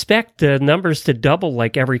expect the numbers to double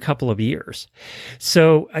like every couple of years.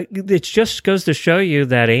 So it just goes to show you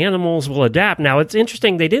that animals will adapt. Now, it's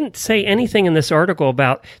interesting. They didn't say anything in this article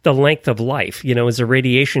about the length of life. Is the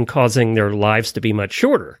radiation causing their lives to be much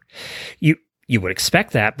shorter? You would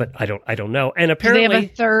expect that, but I don't know. And apparently, do they have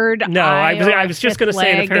a third no, eye I was just going to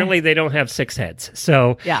say, and apparently they don't have 6 heads.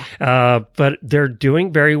 So, yeah. But they're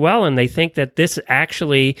doing very well, and they think that this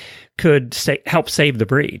actually could help save the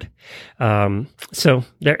breed. So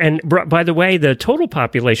there, and by the way, the total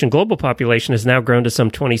population, global population, has now grown to some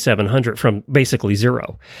 2,700 from basically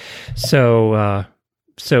zero. So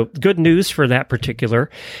good news for that particular.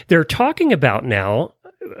 They're talking about now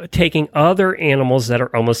taking other animals that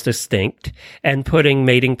are almost extinct and putting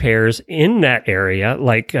mating pairs in that area.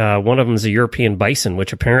 Like one of them is a European bison,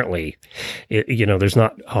 which apparently, there's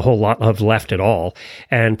not a whole lot of left at all,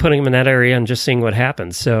 and putting them in that area and just seeing what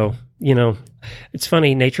happens. So, it's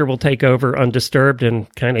funny. Nature will take over undisturbed and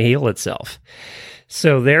kind of heal itself.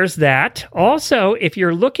 So there's that. Also, if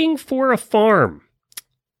you're looking for a farm,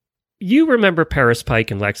 you remember Paris Pike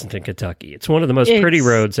in Lexington, Kentucky. It's one of the most pretty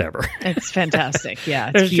roads ever. It's fantastic. Yeah.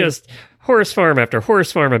 There's just horse farm after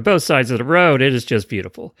horse farm on both sides of the road. It is just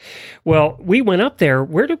beautiful. Well, we went up there.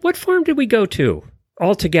 What farm did we go to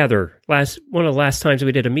all together? One of the last times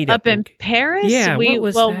we did a meetup. Up in Paris? Yeah. What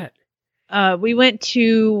was that? We went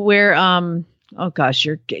to where, oh gosh,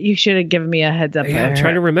 you should have given me a heads up. Yeah, I'm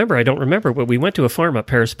trying to remember. I don't remember, but we went to a farm up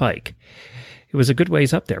Paris Pike. It was a good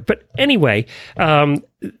ways up there. But anyway,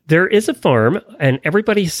 there is a farm, and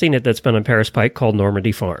everybody's seen it that's been on Paris Pike, called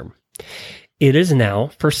Normandy Farm. It is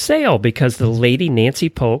now for sale because the lady Nancy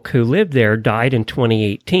Polk, who lived there, died in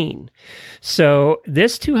 2018. So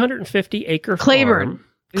this 250-acre farm...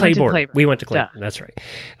 Claiborne. We went to Claiborne. Yeah. That's right.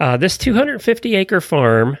 This 250-acre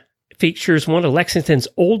farm features one of Lexington's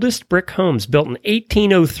oldest brick homes, built in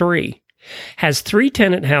 1803. has 3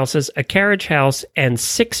 tenant houses, a carriage house, and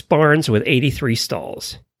 6 barns with 83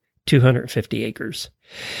 stalls, 250 acres.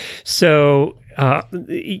 So,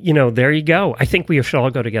 there you go. I think we should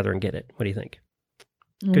all go together and get it. What do you think?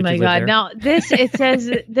 Oh my God. Now it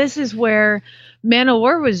says this is where Man o'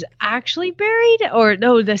 War was actually buried, or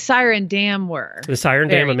no, the Siren Dam were. The Siren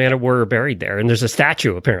Dam and Man o' War are buried there. And there's a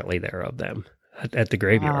statue apparently there of them at the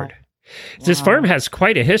graveyard. Wow. This farm has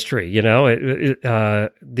quite a history,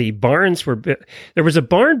 the barns there was a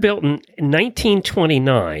barn built in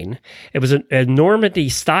 1929. It was a Normandy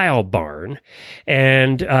style barn,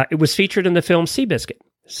 and it was featured in the film Seabiscuit.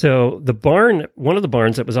 So the barn, one of the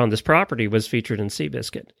barns that was on this property was featured in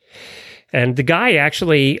Seabiscuit. And the guy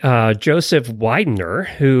actually, Joseph Widener,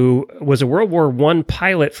 who was a World War I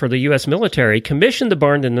pilot for the U.S. military, commissioned the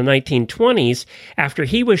barn in the 1920s after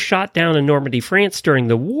he was shot down in Normandy, France during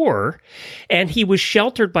the war, and he was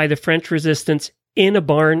sheltered by the French resistance in a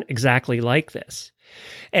barn exactly like this.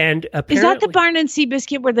 And apparently, is that the barn in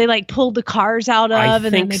Seabiscuit where they pulled the cars out of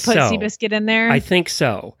and then they put Seabiscuit in there? I think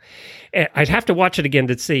so. I'd have to watch it again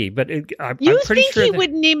to see, but I'm pretty sure he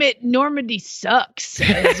would name it Normandy Sucks,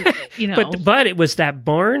 But it was that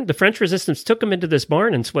barn. The French resistance took him into this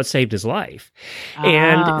barn, and it's what saved his life.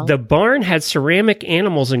 And the barn had ceramic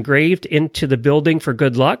animals engraved into the building for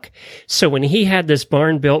good luck. So when he had this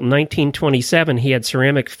barn built in 1927, he had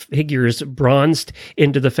ceramic figures bronzed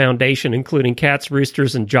into the foundation, including cats,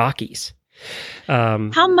 roosters, and jockeys.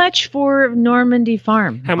 How much for Normandy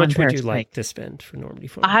Farm? How much would you like to spend for Normandy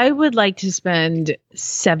Farm? I would like to spend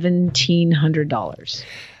 $1,700.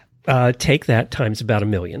 Take that times about $1.5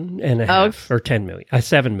 million or 10 million,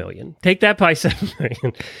 7 million. Take that by 7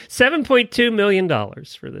 million, $7.2 million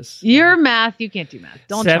for this. Your math, you can't do math.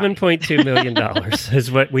 Don't $7.2 million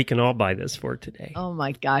is what we can all buy this for today. Oh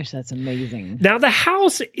my gosh, that's amazing. Now the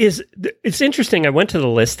house it's interesting. I went to the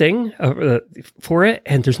listing for it,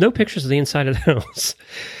 and there's no pictures of the inside of the house.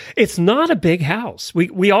 It's not a big house.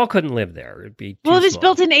 We all couldn't live there. It'd be too it was small.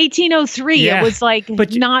 built in 1803. Yeah, it was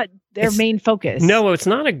not their main focus. No, it's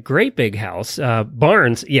not a great big house.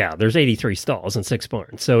 Barns, there's 83 stalls and 6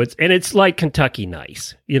 barns. So it's like Kentucky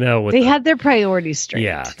nice, They had their priorities straight.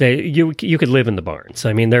 Yeah, you could live in the barns.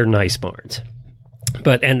 I mean, they're nice barns.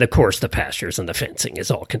 And of course the pastures and the fencing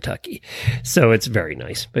is all Kentucky. So it's very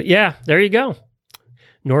nice. But yeah, there you go.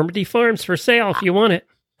 Normandy Farms for sale if you want it.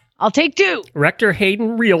 I'll take 2. Rector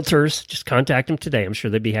Hayden Realtors. Just contact them today. I'm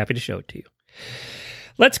sure they'd be happy to show it to you.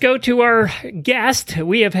 Let's go to our guest.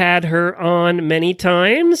 We have had her on many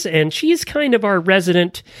times, and she's kind of our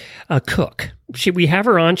resident cook. We have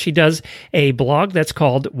her on. She does a blog that's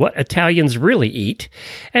called What Italians Really Eat,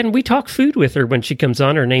 and we talk food with her when she comes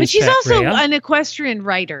on. Her name's But she's Pat also Rea. an equestrian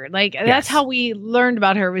writer. That's how we learned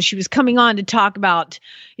about her. Was she was coming on to talk about,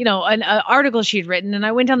 an article she'd written, and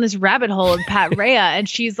I went down this rabbit hole of Pat Rea, and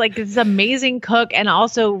she's this amazing cook, and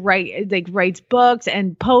also writes books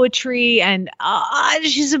and poetry, and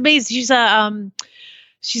she's amazing.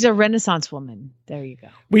 She's a Renaissance woman. There you go.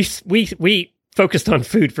 We focused on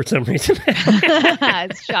food for some reason.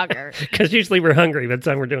 It's shocker. Because usually we're hungry by the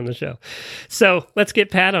time we're doing the show. So let's get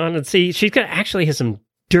Pat on and see. She's got actually has some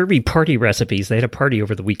Derby party recipes. They had a party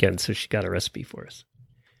over the weekend, so she got a recipe for us.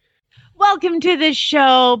 Welcome to the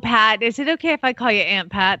show, Pat. Is it okay if I call you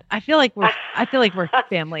Aunt Pat? I feel like we're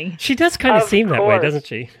family. She does kind of seem that way, doesn't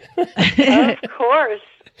she? Of course.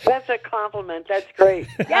 That's a compliment. That's great.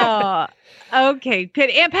 Oh, okay. Good.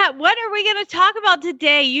 Aunt Pat, what are we going to talk about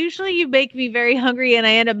today? Usually you make me very hungry and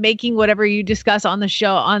I end up making whatever you discuss on the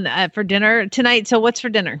show for dinner tonight. So what's for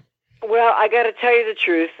dinner? Well, I got to tell you the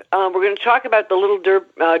truth. We're going to talk about the little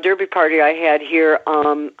derby party I had here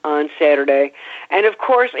on Saturday. And, of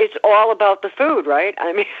course, it's all about the food, right?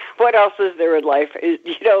 I mean, what else is there in life?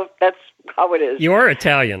 That's how it is. You are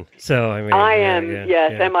Italian, so I mean. I am,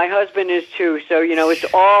 yes, and my husband is too. So, it's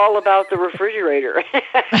all about the refrigerator.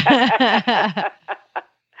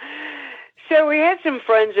 So we had some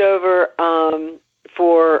friends over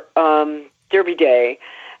for Derby Day.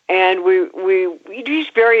 And we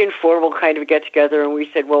just very informal kind of get together, and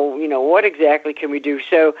we said, well, what exactly can we do?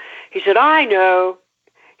 So he said, I know.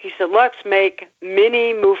 He said, let's make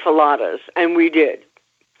mini muffaladas, and we did.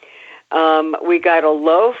 We got a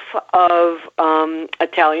loaf of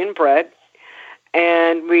Italian bread,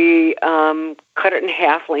 and we cut it in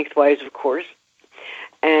half lengthwise, of course,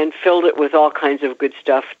 and filled it with all kinds of good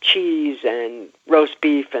stuff, cheese and roast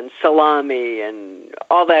beef and salami and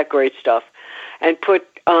all that great stuff, and put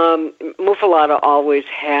muffalata always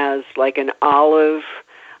has like an olive,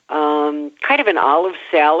 kind of an olive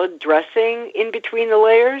salad dressing in between the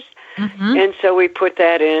layers. Mm-hmm. And so we put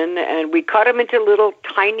that in, and we cut them into little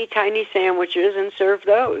tiny, tiny sandwiches and served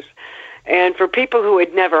those. And for people who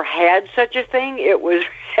had never had such a thing, it was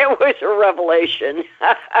a revelation.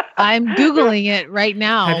 I'm Googling it right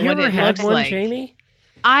now. Have you what ever it had looks one, like. Jamie?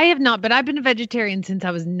 I have not, but I've been a vegetarian since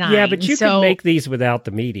I was 9. Yeah, but you could make these without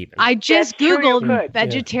the meat even. I just That's true, you Googled could.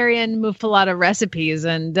 vegetarian muffalata recipes,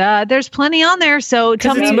 and there's plenty on there. So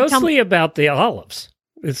tell me, it's mostly about the olives.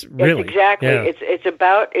 It's really exactly. yeah.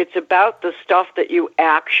 It's about the stuff that you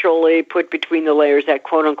actually put between the layers, that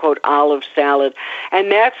quote unquote olive salad,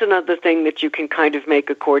 and that's another thing that you can kind of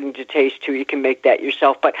make according to taste too. You can make that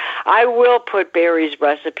yourself. But I will put Barry's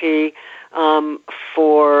recipe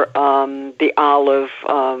for the olive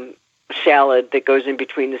salad that goes in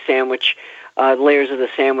between the sandwich layers of the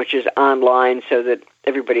sandwiches online, so that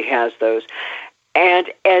everybody has those.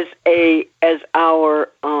 And as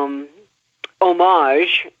our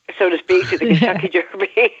homage, so to speak, to the Kentucky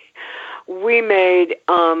Derby, we made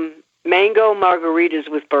mango margaritas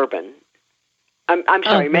with bourbon. I'm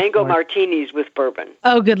sorry, mango martinis with bourbon.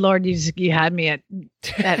 Oh, good Lord, you had me at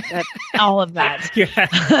all of that. you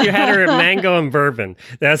had her at mango and bourbon.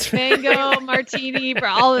 That's mango martini for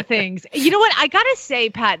all the things. You know what? I gotta say,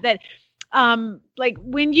 Pat, that like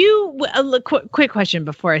when you quick question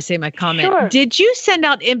before I say my comment. Sure. Did you send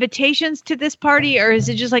out invitations to this party, or is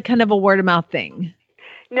it just like kind of a word of mouth thing?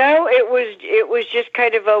 No, it was just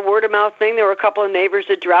kind of a word of mouth thing. There were a couple of neighbors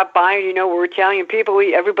that dropped by, and we're Italian people.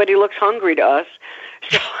 Everybody looks hungry to us.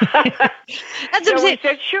 So, that's what I'm saying. We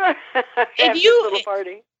said, sure.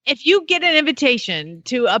 If you get an invitation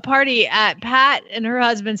to a party at Pat and her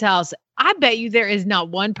husband's house, I bet you there is not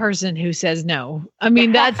one person who says no. I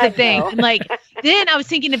mean, that's the thing. And like, then I was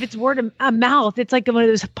thinking, if it's word of mouth, it's like one of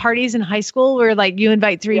those parties in high school where like you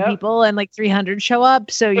invite 3 people and like 300 show up.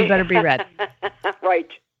 So you better be ready. Right.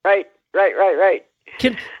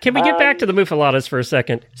 Can we get back to the muffalatas for a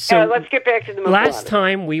second? So let's get back to the muffalatas. Last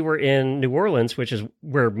time we were in New Orleans, which is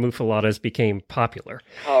where muffalatas became popular.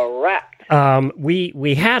 Correct.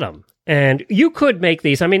 We had them. And you could make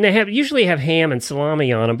these. I mean, they usually have ham and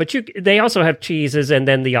salami on them, but they also have cheeses and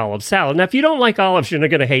then the olive salad. Now, if you don't like olives, you're not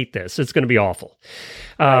going to hate this. It's going to be awful.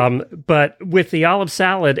 But with the olive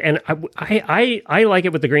salad, and I like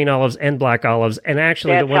it with the green olives and black olives, and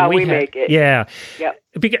actually that's the one how we make it. Yeah. Yep.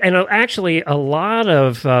 And actually, a lot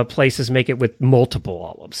of places make it with multiple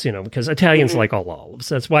olives, because Italians like all olives.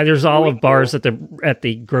 That's why there's olive bars at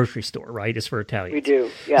the grocery store, right? It's for Italians. We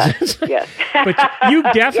do, yes, yes. But you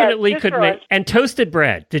definitely could make us. and toasted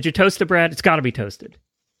bread. Did you toast the bread? It's got to be toasted.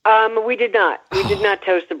 We did not. We did not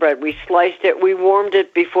toast the bread. We sliced it. We warmed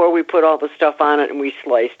it before we put all the stuff on it, and we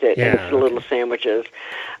sliced it into little sandwiches.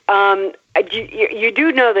 You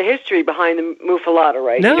do know the history behind the muffalata,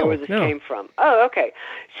 right? No, you know where this came from. Oh, okay.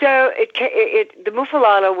 So the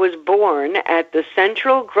muffalata was born at the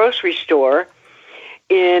Central Grocery Store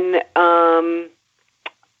in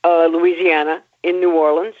Louisiana, in New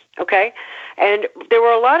Orleans, okay? And there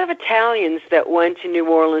were a lot of Italians that went to New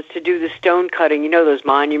Orleans to do the stone cutting, those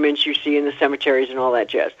monuments you see in the cemeteries and all that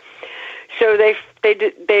jazz. So they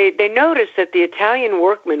noticed that the Italian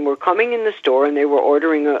workmen were coming in the store and they were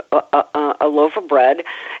ordering a loaf of bread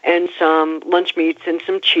and some lunch meats and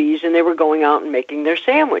some cheese, and they were going out and making their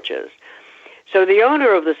sandwiches. So the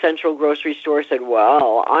owner of the Central Grocery Store said,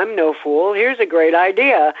 well, I'm no fool. Here's a great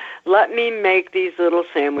idea. Let me make these little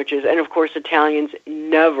sandwiches. And, of course, Italians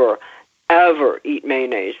never, ever eat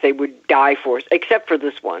mayonnaise. They would die for it, except for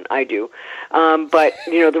this one. I do. But,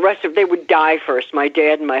 the rest of they would die first. My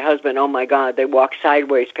dad and my husband, oh, my God, they walked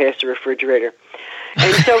sideways past the refrigerator.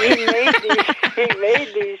 And so he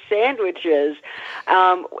made these sandwiches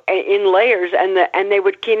in layers, and he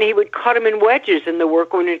would cut them in wedges, and the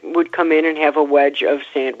workman would come in and have a wedge of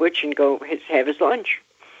sandwich and go have his lunch.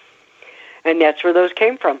 And that's where those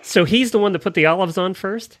came from. So he's the one that put the olives on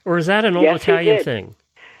first, or is that an old Italian thing?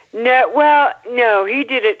 No, he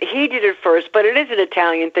did it. He did it first, but it is an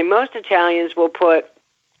Italian thing. Most Italians will put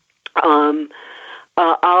olive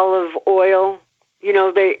oil.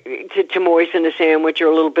 To moisten the sandwich, or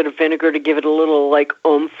a little bit of vinegar to give it a little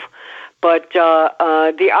oomph. But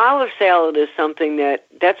the olive salad is something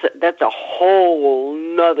that's a whole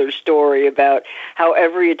nother story about how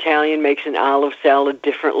every Italian makes an olive salad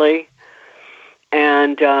differently.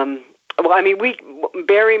 And Barry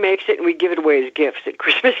makes it, and we give it away as gifts at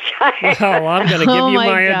Christmas time. Well, I'm going to give you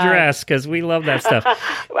my address because we love that stuff.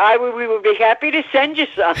 We would be happy to send you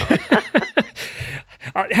some.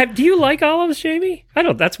 Do you like olives, Jamie? I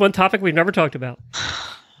don't. That's one topic we've never talked about.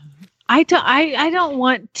 I don't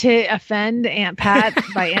want to offend Aunt Pat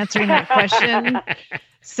by answering that question.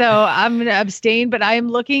 So I'm going to abstain, but I am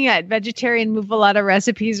looking at vegetarian muffalata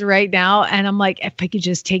recipes right now. And I'm like, if I could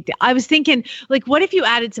just I was thinking, like, what if you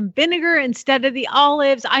added some vinegar instead of the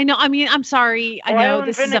olives? I know. I mean, I'm sorry. I know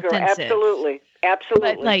this is offensive. Absolutely.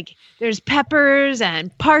 But like, there's peppers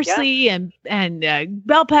and parsley and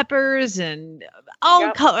bell peppers and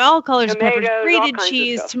all colors of peppers, grated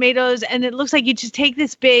cheese, tomatoes, and it looks like you just take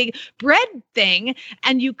this big bread thing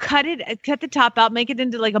and you cut the top out, make it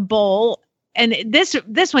into like a bowl. And this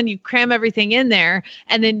one, you cram everything in there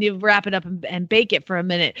and then you wrap it up and bake it for a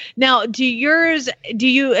minute. Now, is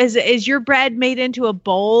your bread made into a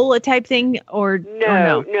bowl type thing or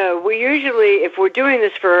no? No. We usually, if we're doing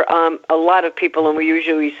this for a lot of people,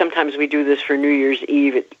 and sometimes we do this for New Year's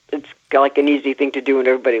Eve. It's like an easy thing to do and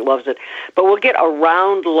everybody loves it. But we'll get a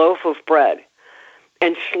round loaf of bread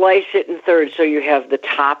and slice it in thirds. So you have the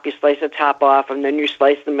top, you slice the top off, and then you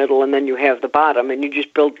slice the middle, and then you have the bottom, and you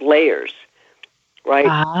just build layers. Right.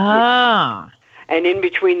 And in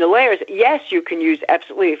between the layers, yes, you can use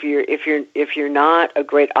absolutely. If you're not a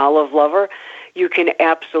great olive lover, you can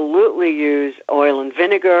absolutely use oil and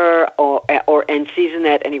vinegar and season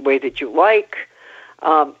that any way that you like.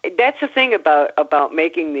 That's the thing about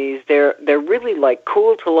making these. They're really like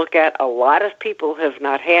cool to look at. A lot of people have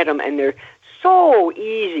not had them, and they're so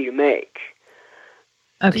easy to make.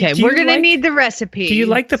 Okay, we're gonna need the recipe. Do you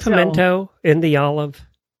like the pimento in the olive?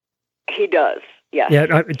 He does. Yes.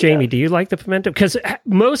 Yeah, Jamie, do you like the pimento? Because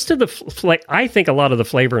most of the I think a lot of the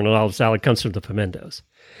flavor in an olive salad comes from the pimentos.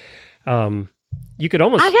 You could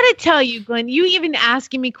almost. I gotta tell you, Glenn, you even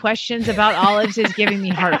asking me questions about olives is giving me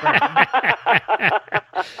heartburn.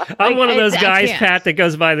 I'm one of those guys, Pat, that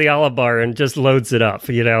goes by the olive bar and just loads it up.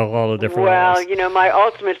 All the different. Well, olives. My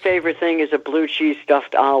ultimate favorite thing is a blue cheese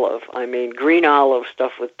stuffed olive. I mean, green olive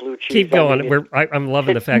stuffed with blue cheese. Keep going. I'm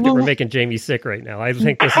loving the fact that we're making Jamie sick right now. I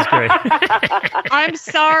think this is great. I'm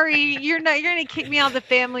sorry. You're gonna kick me out of the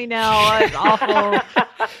family now. It's awful.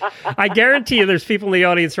 I guarantee you, there's people in the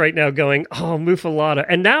audience right now going, "Oh, muffalata,"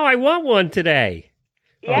 and now I want one today.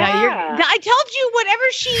 Yeah. I told you, whatever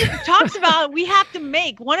she talks about, we have to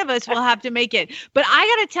make. One of us will have to make it. But I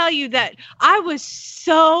got to tell you that I was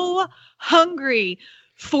so hungry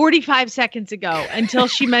 45 seconds ago until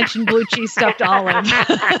she mentioned blue cheese stuffed olive.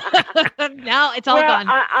 Now it's all gone.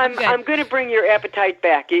 I'm going to bring your appetite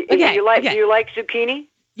back. Do you like zucchini?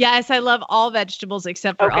 Yes, I love all vegetables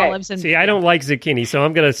except for olives. And see, I don't like zucchini, so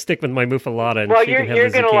I'm going to stick with my muffalata. Well, you're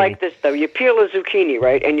going to like this, though. You peel a zucchini,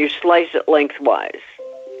 right, and you slice it lengthwise.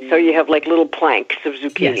 So you have like little planks of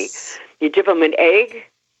zucchini. Yes. You dip them in egg,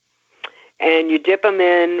 and you dip them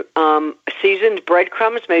in seasoned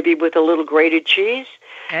breadcrumbs, maybe with a little grated cheese,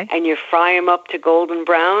 and you fry them up to golden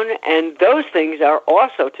brown. And those things are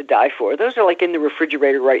also to die for. Those are like in the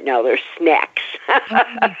refrigerator right now. They're snacks. Oh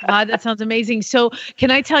my God, that sounds amazing. So can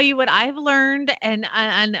I tell you what I've learned? And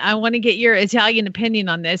I want to get your Italian opinion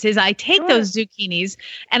on this. Is I take those zucchinis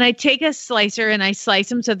and I take a slicer and I slice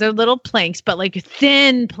them so they're little planks, but like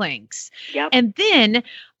thin planks. Yep. And then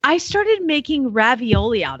I started making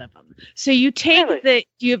ravioli out of them. So you take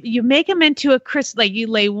you make them into a crisp, like you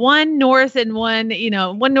lay one north and one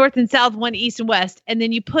north and south, one east and west, and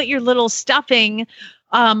then you put your little stuffing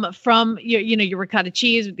from your ricotta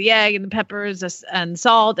cheese with the egg and the peppers and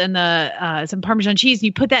salt and the some Parmesan cheese. And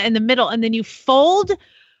you put that in the middle, and then you fold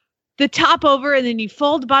the top over, and then you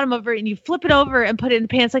fold the bottom over, and you flip it over and put it in the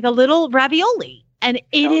pan. It's like a little ravioli, and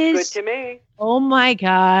it is good to me. Oh my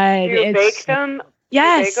God! Do you bake them?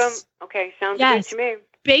 Yes. You bake them? Okay, sounds good to me.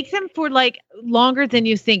 Bake them for like longer than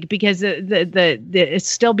you think, because it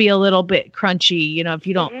still be a little bit crunchy, if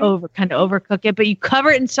you don't overcook it. But you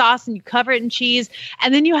cover it in sauce and you cover it in cheese,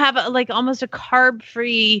 and then you have like almost a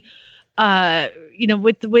carb-free. With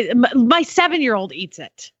my 7-year-old eats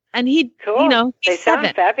it, and he's they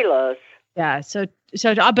sound fabulous. Yeah. So,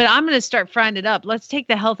 but I'm going to start frying it up. Let's take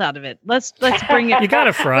the health out of it. Let's bring it. You got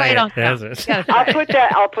to fry right it.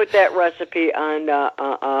 I'll put that recipe on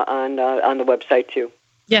the website too.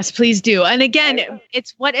 Yes, please do. And again,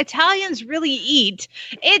 it's what Italians really eat.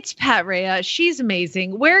 It's Pat Rea. She's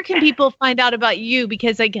amazing. Where can people find out about you?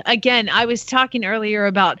 Because again, I was talking earlier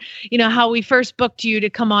about, how we first booked you to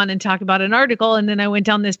come on and talk about an article. And then I went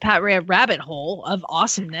down this Pat Rea rabbit hole of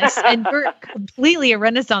awesomeness. And you're completely a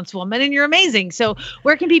Renaissance woman, and you're amazing. So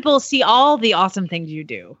where can people see all the awesome things you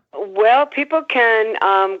do? Well, people can,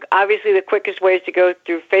 obviously the quickest way is to go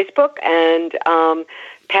through Facebook and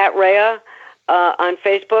Pat Rea. On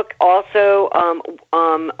Facebook, also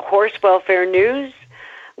Horse Welfare News,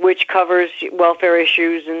 which covers welfare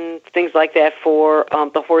issues and things like that for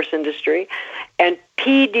the horse industry, and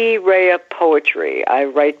PD Rea Poetry. I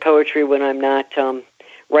write poetry when I'm not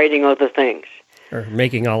writing other things. Or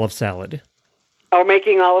making olive salad. Or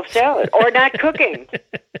making olive salad. Or not cooking.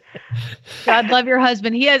 God love your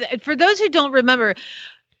husband. He has, for those who don't remember,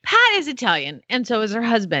 Pat is Italian, and so is her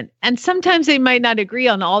husband. And sometimes they might not agree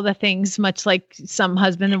on all the things, much like some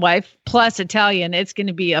husband and wife, plus Italian. It's going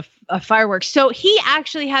to be a fireworks. So he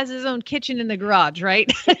actually has his own kitchen in the garage,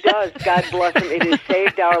 right? He does. God bless him. It has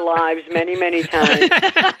saved our lives many, many times. He's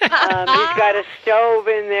got a stove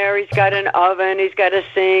in there. He's got an oven. He's got a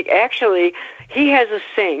sink. Actually, he has a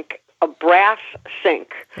sink, a brass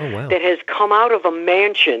sink, that has come out of a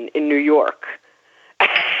mansion in New York.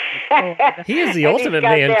 He is the ultimate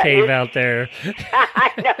man cave out there.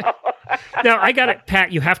 I know. Now, I got it.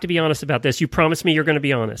 Pat, you have to be honest about this. You promised me you're going to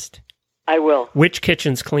be honest. I will. Which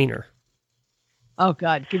kitchen's cleaner? Oh,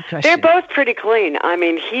 God, good question. They're both pretty clean. I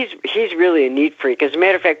mean, he's really a neat freak. As a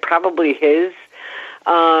matter of fact, probably his,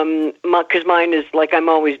 because mine is like I'm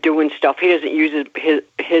always doing stuff. He doesn't use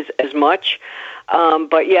his as much.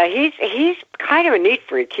 But yeah, he's kind of a neat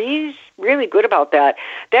freak. He's really good about that.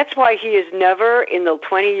 That's why he has never, in the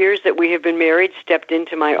 20 years that we have been married, stepped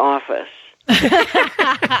into my office.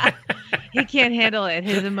 He can't handle it.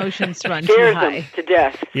 His emotions run Scares too high. him to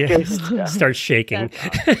death. Yeah, starts shaking.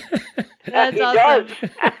 That's He awesome.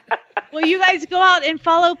 does. Well, you guys go out and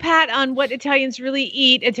follow Pat on what Italians really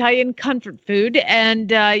eat, Italian comfort food,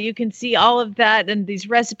 and you can see all of that and these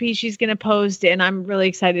recipes she's going to post, and I'm really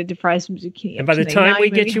excited to fry some zucchini. And by the time we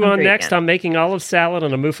get you on next, I'm making olive salad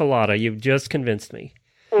and a muffalata. You've just convinced me.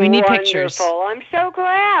 We need Wonderful. pictures. I'm so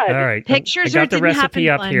glad. All right, Pictures. I got or the recipe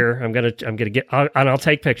up Glenn? here. I'm gonna get, and I'll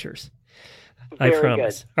take pictures. Very I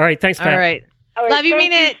promise. good. All right, thanks, Pat. All right. All right, Love you,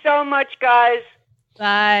 mean thank it. you so much, guys.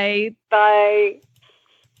 Bye. Bye.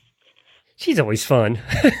 She's always fun.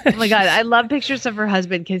 Oh my God, I love pictures of her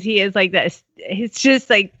husband because he is like this. He's just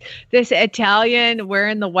like this Italian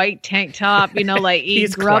wearing the white tank top, like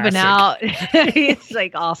he's grubbing out. It's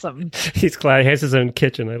like awesome. He's glad he has his own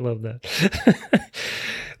kitchen. I love that.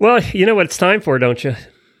 Well, you know what it's time for, don't you?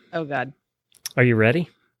 Oh God. Are you ready?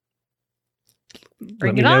 Bring Let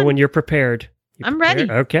it me know on. when you're prepared. I'm ready.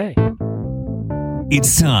 Okay.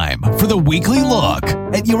 It's time for the weekly look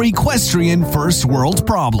at your equestrian first world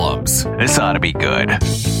problems. This ought to be good.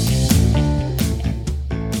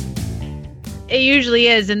 It usually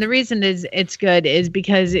is. And the reason it's good is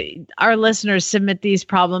because our listeners submit these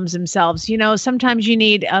problems themselves. Sometimes you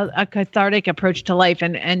need a cathartic approach to life.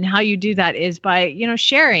 And how you do that is by,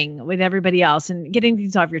 sharing with everybody else and getting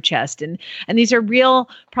things off your chest. And these are real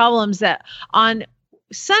problems that on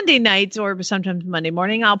Sunday nights or sometimes Monday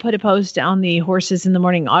morning, I'll put a post on the Horses in the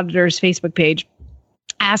Morning Auditors Facebook page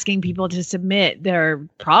asking people to submit their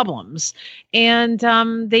problems. And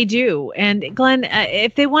they do. And Glenn,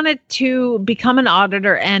 if they wanted to become an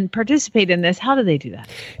auditor and participate in this, how do they do that?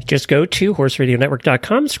 Just go to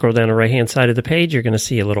horseradionetwork.com, scroll down the right-hand side of the page. You're going to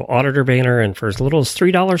see a little auditor banner. And for as little as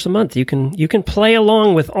 $3 a month, you can play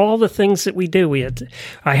along with all the things that we do.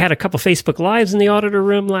 I had a couple Facebook Lives in the auditor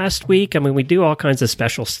room last week. I mean, we do all kinds of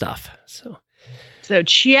special stuff. So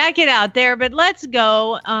check it out there. But let's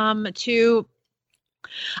go to...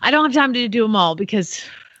 I don't have time to do them all because,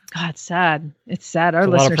 God, it's sad. It's sad. Our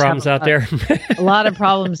listeners a lot of problems out there. A lot of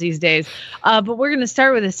problems these days. But we're going to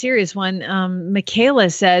start with a serious one. Michaela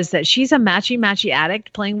says that she's a matchy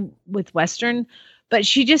addict playing with Western, but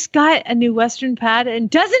she just got a new Western pad and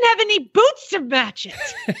doesn't have any boots to match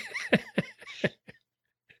it.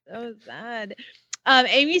 So sad.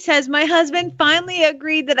 Amy says, my husband finally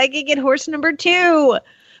agreed that I could get horse number 2.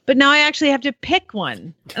 But now I actually have to pick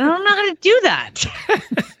one. I don't know how to do that.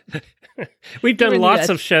 We've done lots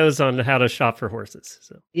of shows on how to shop for horses.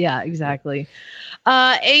 So. Yeah, exactly.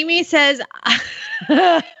 Amy says,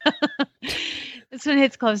 this one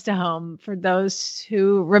hits close to home. For those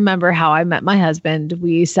who remember how I met my husband,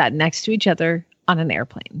 we sat next to each other on an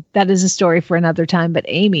airplane. That is a story for another time, but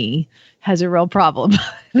Amy has a real problem.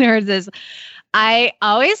 There's this. I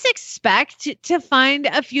always expect to find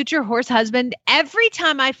a future horse husband every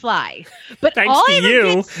time I fly. But Thanks all to I ever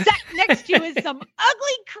you. get sat next to is some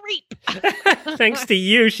ugly creep. Thanks to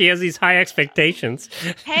you, she has these high expectations.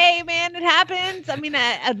 Hey, man, it happens. I mean,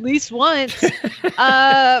 at least once.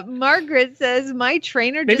 Margaret says, my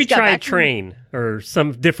trainer Maybe just got try a back train or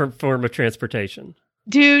some different form of transportation.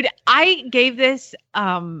 Dude, I gave this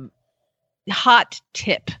hot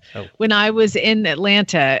tip when I was in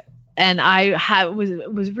Atlanta. And I was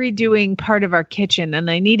redoing part of our kitchen and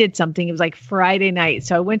I needed something. It was like Friday night.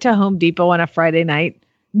 So I went to Home Depot on a Friday night.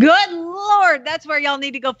 Good Lord. That's where y'all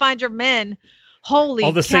need to go find your men. Holy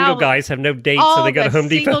All the single guys have no dates, so they go to Home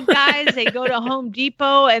Depot. Single guys, they go to Home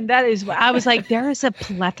Depot. And that is, I was like, there is a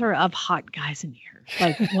plethora of hot guys in here.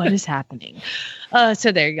 Like, what is happening?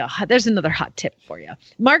 So there you go. There's another hot tip for you.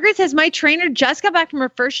 Margaret says, my trainer just got back from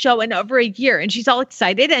her first show in over a year, and she's all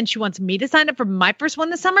excited, and she wants me to sign up for my first one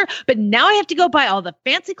this summer. But now I have to go buy all the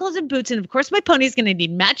fancy clothes and boots. And of course, my pony is going to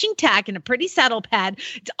need matching tack and a pretty saddle pad.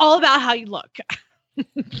 It's all about how you look.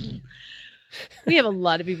 We have a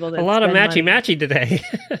lot of people that a lot of matchy today.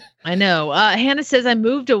 I know. Hannah says, I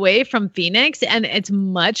moved away from Phoenix, and it's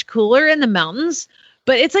much cooler in the mountains.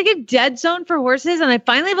 But it's like a dead zone for horses, and I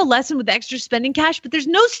finally have a lesson with extra spending cash, but there's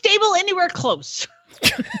no stable anywhere close.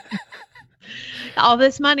 All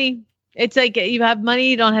this money. It's like you have money,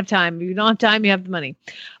 you don't have time. If you don't have time, you have the money.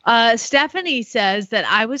 Stephanie says that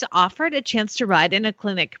I was offered a chance to ride in a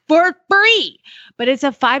clinic for free, but it's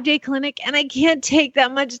a 5-day clinic, and I can't take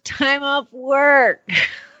that much time off work.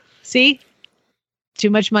 See? Too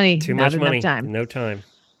much money. Too not much money. Enough time. No time.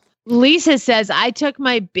 Lisa says, I took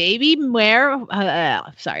my baby mare horse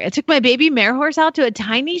out to a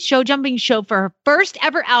tiny show jumping show for her first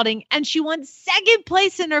ever outing, and she won second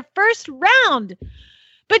place in her first round.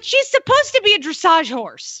 But she's supposed to be a dressage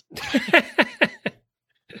horse.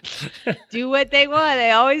 Do what they want.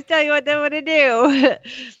 They always tell you what they want to do.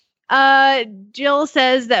 Jill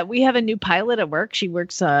says that we have a new pilot at work. She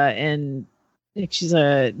works she's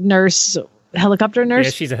a nurse, helicopter nurse.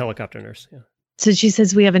 Yeah, she's a helicopter nurse. Yeah. So she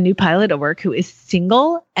says we have a new pilot at work who is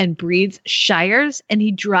single and breeds Shires, and he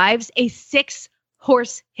drives a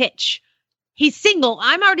 6-horse hitch. He's single.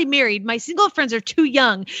 I'm already married. My single friends are too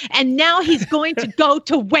young, and now he's going to go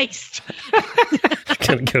to waste.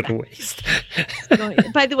 Going to go to waste.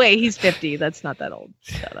 By the way, he's 50. That's not that old.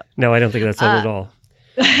 Shut up. No, I don't think that's old at all.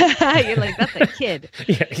 You're like, that's a kid.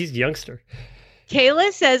 Yeah, he's a youngster.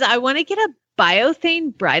 Kayla says, I want to get a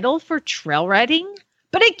biothane bridle for trail riding,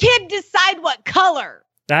 but I can't decide what color.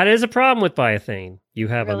 That is a problem with biothane. You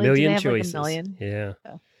have really? a million Do they have choices. Like a million? Yeah.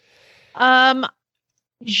 Oh.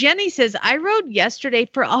 Jenny says, I rode yesterday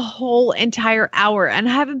for a whole entire hour and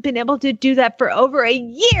I haven't been able to do that for over a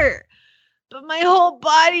year, but my whole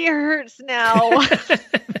body hurts now.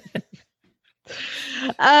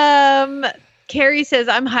 Carrie says,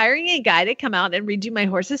 I'm hiring a guy to come out and redo my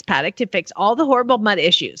horse's paddock to fix all the horrible mud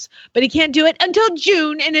issues, but he can't do it until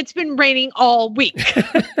June, and it's been raining all week.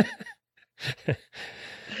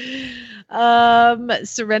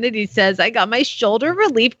 Serenity says, I got my shoulder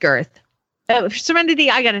relief girth.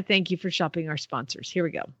 Serenity, I got to thank you for shopping our sponsors. Here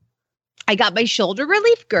we go. I got my shoulder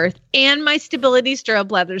relief girth and my stability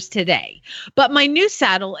stirrup leathers today, but my new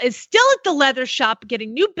saddle is still at the leather shop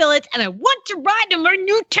getting new billets, and I want to ride in my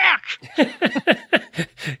new tack.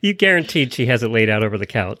 You guaranteed she has it laid out over the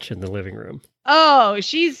couch in the living room. Oh,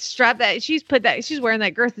 she's strapped that. She's wearing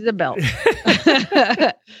that girth as a belt.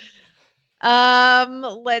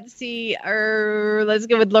 Let's see. Let's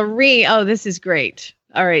go with Lorene. Oh, this is great.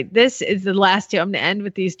 All right. This is the last two. I'm going to end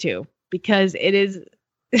with these two because it is.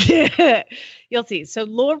 You'll see. So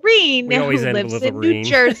Lorene, who lives in New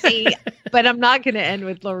Jersey, but I'm not going to end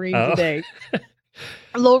with Lorene today.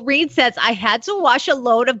 Lorene says, I had to wash a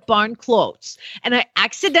load of barn clothes and I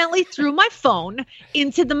accidentally threw my phone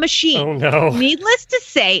into the machine. Oh, no. Needless to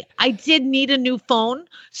say, I did need a new phone.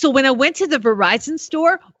 So when I went to the Verizon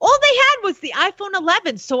store, all they had was the iPhone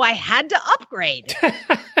 11. So I had to upgrade.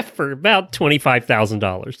 For about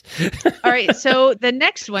 $25,000. All right. So the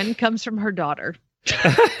next one comes from her daughter.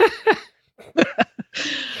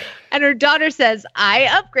 And her daughter says, I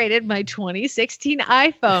upgraded my 2016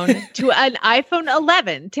 iPhone to an iPhone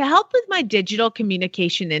 11 to help with my digital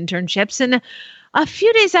communication internships. And a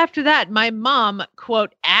few days after that, my mom,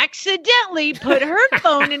 quote, accidentally put her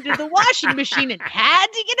phone into the washing machine and had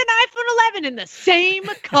to get an iPhone 11 in the same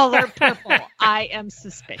color purple. I am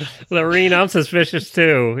suspicious. Lorene, I'm suspicious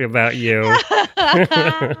too about you.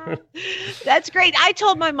 That's great. I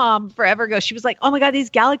told my mom forever ago, she was like, oh my God, these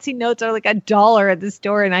Galaxy Notes are like $1 at the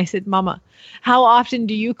store. And I said, Mama, how often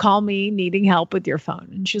do you call me needing help with your phone?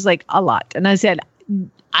 And she was like, a lot. And I said,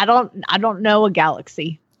 I don't know a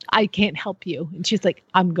Galaxy. I can't help you. And she's like,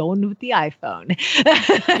 I'm going with the iPhone.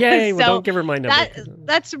 Yay. Well, don't give her my number.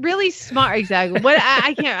 That's really smart. Exactly. What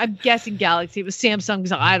I can't, I'm guessing Galaxy. It was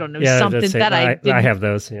Samsung. I don't know. Yeah, something that I have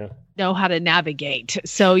those. Yeah. Know how to navigate.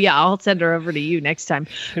 So yeah, I'll send her over to you next time.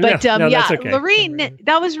 But no, yeah, okay. Lorene,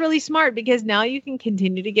 that was really smart because now you can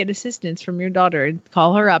continue to get assistance from your daughter and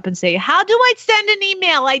call her up and say, how do I send an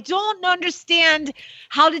email? I don't understand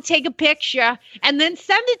how to take a picture and then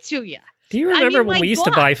send it to you. Do you remember when we used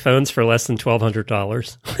to buy phones for less than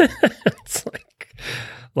 $1,200? It's like,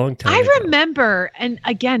 Long time I ago. remember, and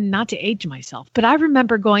again, not to age myself, but I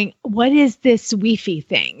remember going, what is this Wi-Fi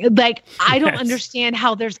thing? Like, I don't understand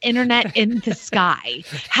how there's internet in the sky.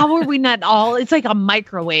 How are we not all, it's like a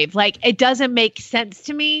microwave. Like, it doesn't make sense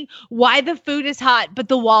to me why the food is hot, but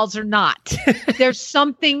the walls are not. There's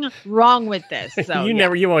something wrong with this. So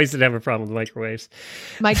you always did have a problem with microwaves.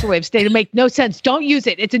 Microwaves, they make no sense. Don't use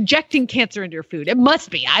it. It's injecting cancer into your food. It must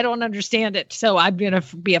be. I don't understand it. So I'm going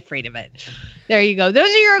to be afraid of it. There you go. Those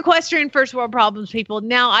are your equestrian first world problems, people.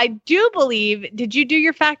 Now, I do believe, did you do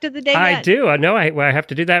your fact of the day yet? I do. I know I have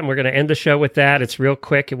to do that, and we're going to end the show with that. It's real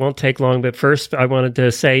quick. It won't take long. But first, I wanted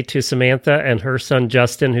to say to Samantha and her son,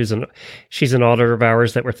 Justin, she's an auditor of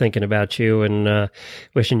ours, that we're thinking about you and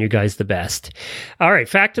wishing you guys the best. All right,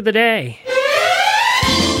 fact of the day.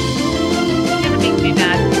 Make me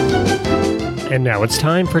mad. And now it's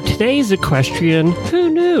time for today's equestrian Who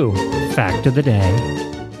Knew fact of the day.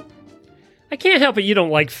 I can't help it. You don't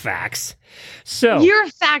like facts. So Your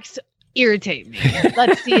facts irritate me.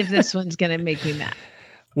 Let's see if this one's going to make me mad.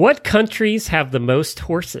 what countries have the most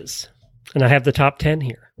horses? And I have the top 10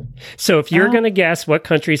 here. So if you're going to guess what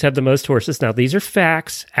countries have the most horses, now these are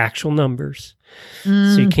facts, actual numbers.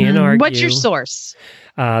 So you can't argue. What's your source?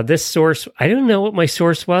 This source, I don't know what my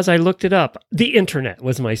source was. I looked it up. The internet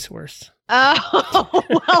was my source. Oh,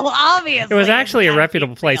 well, obviously. It was actually a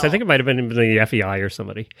reputable place. I think it might have been the FEI or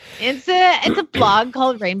somebody. It's a blog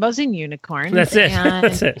called Rainbows and Unicorns. That's it. And,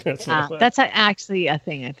 That's it. That's actually a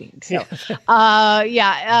thing, I think. So,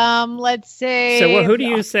 let's say. So who do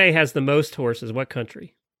you say has the most horses? What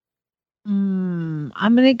country?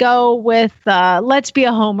 I'm going to go with, let's be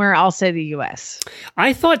a homer. I'll say the U.S.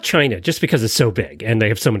 I thought China, just because it's so big and they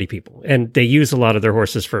have so many people and they use a lot of their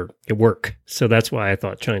horses for work. So that's why I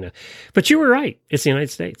thought China. But you were right. It's the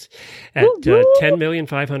United States at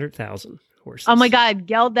 10,500,000 horses. Oh my God.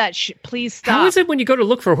 Yelled that please stop. How is it when you go to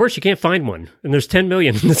look for a horse, you can't find one and there's 10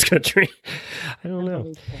 million in this country? I don't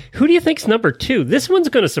know. Who do you think's number 2? This one's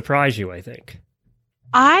going to surprise you, I think.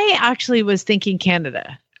 I actually was thinking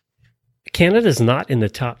Canada. Canada's not in the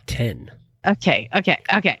top 10. Okay.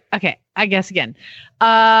 I guess again.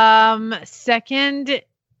 Second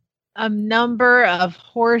number of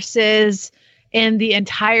horses in the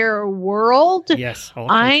entire world. Yes, all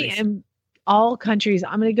countries. All countries.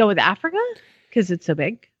 I'm going to go with Africa because it's so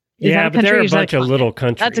big. But there are a bunch of little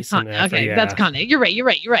countries. That's a continent. Okay, that's a continent. You're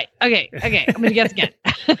right. Okay. I'm going to guess again.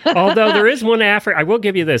 Although there is one Africa. I will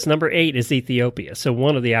give you this. Number 8 is Ethiopia. So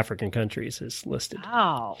one of the African countries is listed.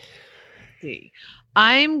 Oh. See.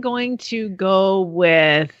 I'm going to go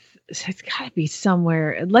with, it's got to be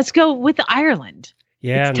somewhere. Let's go with Ireland.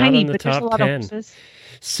 Yeah, it's not tiny, on the but top there's a lot 10. of horses.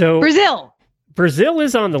 So Brazil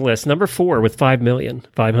is on the list, number 4 with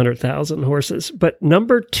 5,500,000 horses. But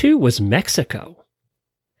number 2 was Mexico.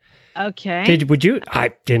 Okay.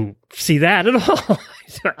 I didn't see that at all.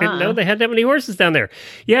 I didn't know they had that many horses down there.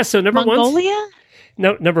 Yeah, so Mongolia?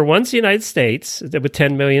 Number 1's the United States with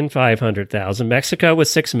 10,500,000. Mexico was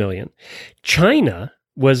 6 million. China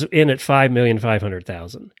was in at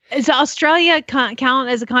 5,500,000. Does Australia count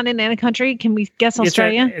as a continent and a country? Can we guess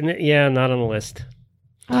Australia? Yeah, not on the list.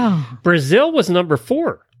 Oh. Brazil was number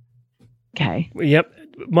 4. Okay. Yep.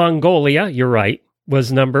 Mongolia, you're right,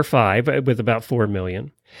 was number 5 with about 4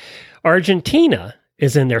 million. Argentina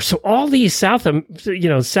is in there. So all these South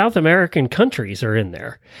American countries are in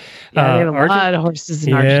there. Yeah, they have a lot of horses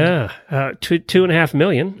in Argentina. Yeah, 2.5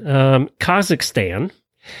 million. Kazakhstan,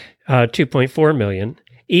 2.4 million.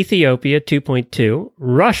 Ethiopia, 2.2.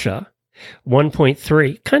 Russia,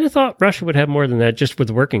 1.3. Kind of thought Russia would have more than that just with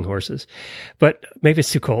working horses, but maybe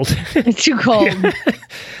it's too cold. It's too cold.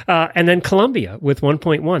 And then Colombia with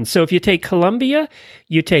 1.1. So if you take Colombia,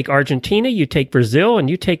 you take Argentina, you take Brazil, and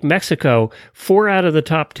you take Mexico, 4 out of the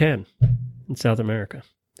top 10 in South America.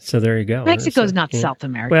 So there you go. Mexico's not South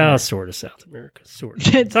America. Well, sort of South America. Sort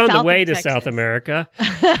of. It's on the way to South America.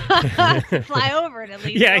 Fly over it at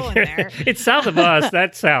least. Yeah, there. It's south of us.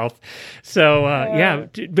 That's south. So,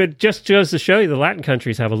 but just goes to show you the Latin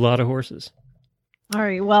countries have a lot of horses. All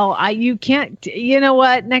right. Well, you can't, you know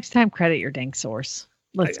what? Next time, credit your dang source.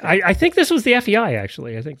 I think this was the FEI,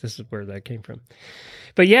 actually. I think this is where that came from.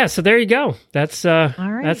 But yeah, so there you go. That's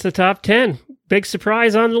that's the top 10. Big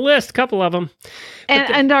surprise on the list. Couple of them. And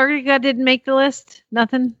Antarctica didn't make the list?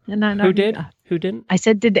 Nothing? Who did? Who didn't? I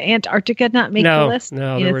said, did Antarctica not make the list?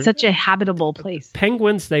 No. It's such a habitable place.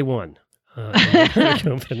 Penguins, they won.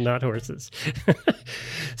 But not horses.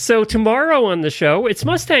 So tomorrow on the show, it's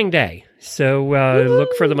Mustang Day. So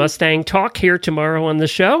look for the Mustang Talk here tomorrow on the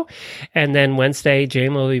show. And then Wednesday,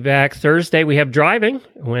 Jamie will be back. Thursday, we have driving.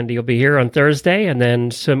 Wendy will be here on Thursday. And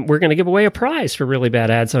then we're going to give away a prize for Really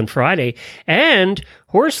Bad Ads on Friday. And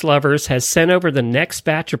Horse Lovers has sent over the next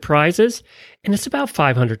batch of prizes, and it's about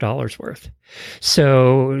 $500 worth.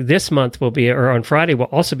 So this month on Friday, we'll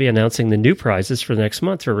also be announcing the new prizes for next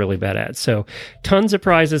month for Really Bad Ads. So tons of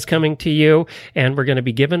prizes coming to you, and we're going to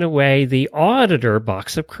be giving away the Auditor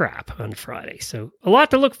box of crap on Friday. So a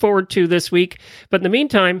lot to look forward to this week. But in the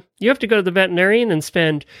meantime, you have to go to the veterinarian and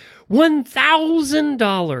spend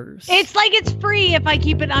 $1,000. It's like it's free if I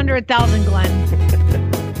keep it under 1,000, Glenn.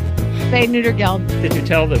 Spay Neuter Guild. Did you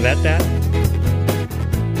tell the vet that?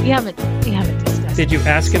 You haven't discussed. Did you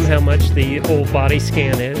ask him how much the whole body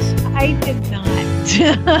scan is? I did not.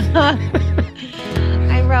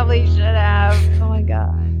 I probably should have.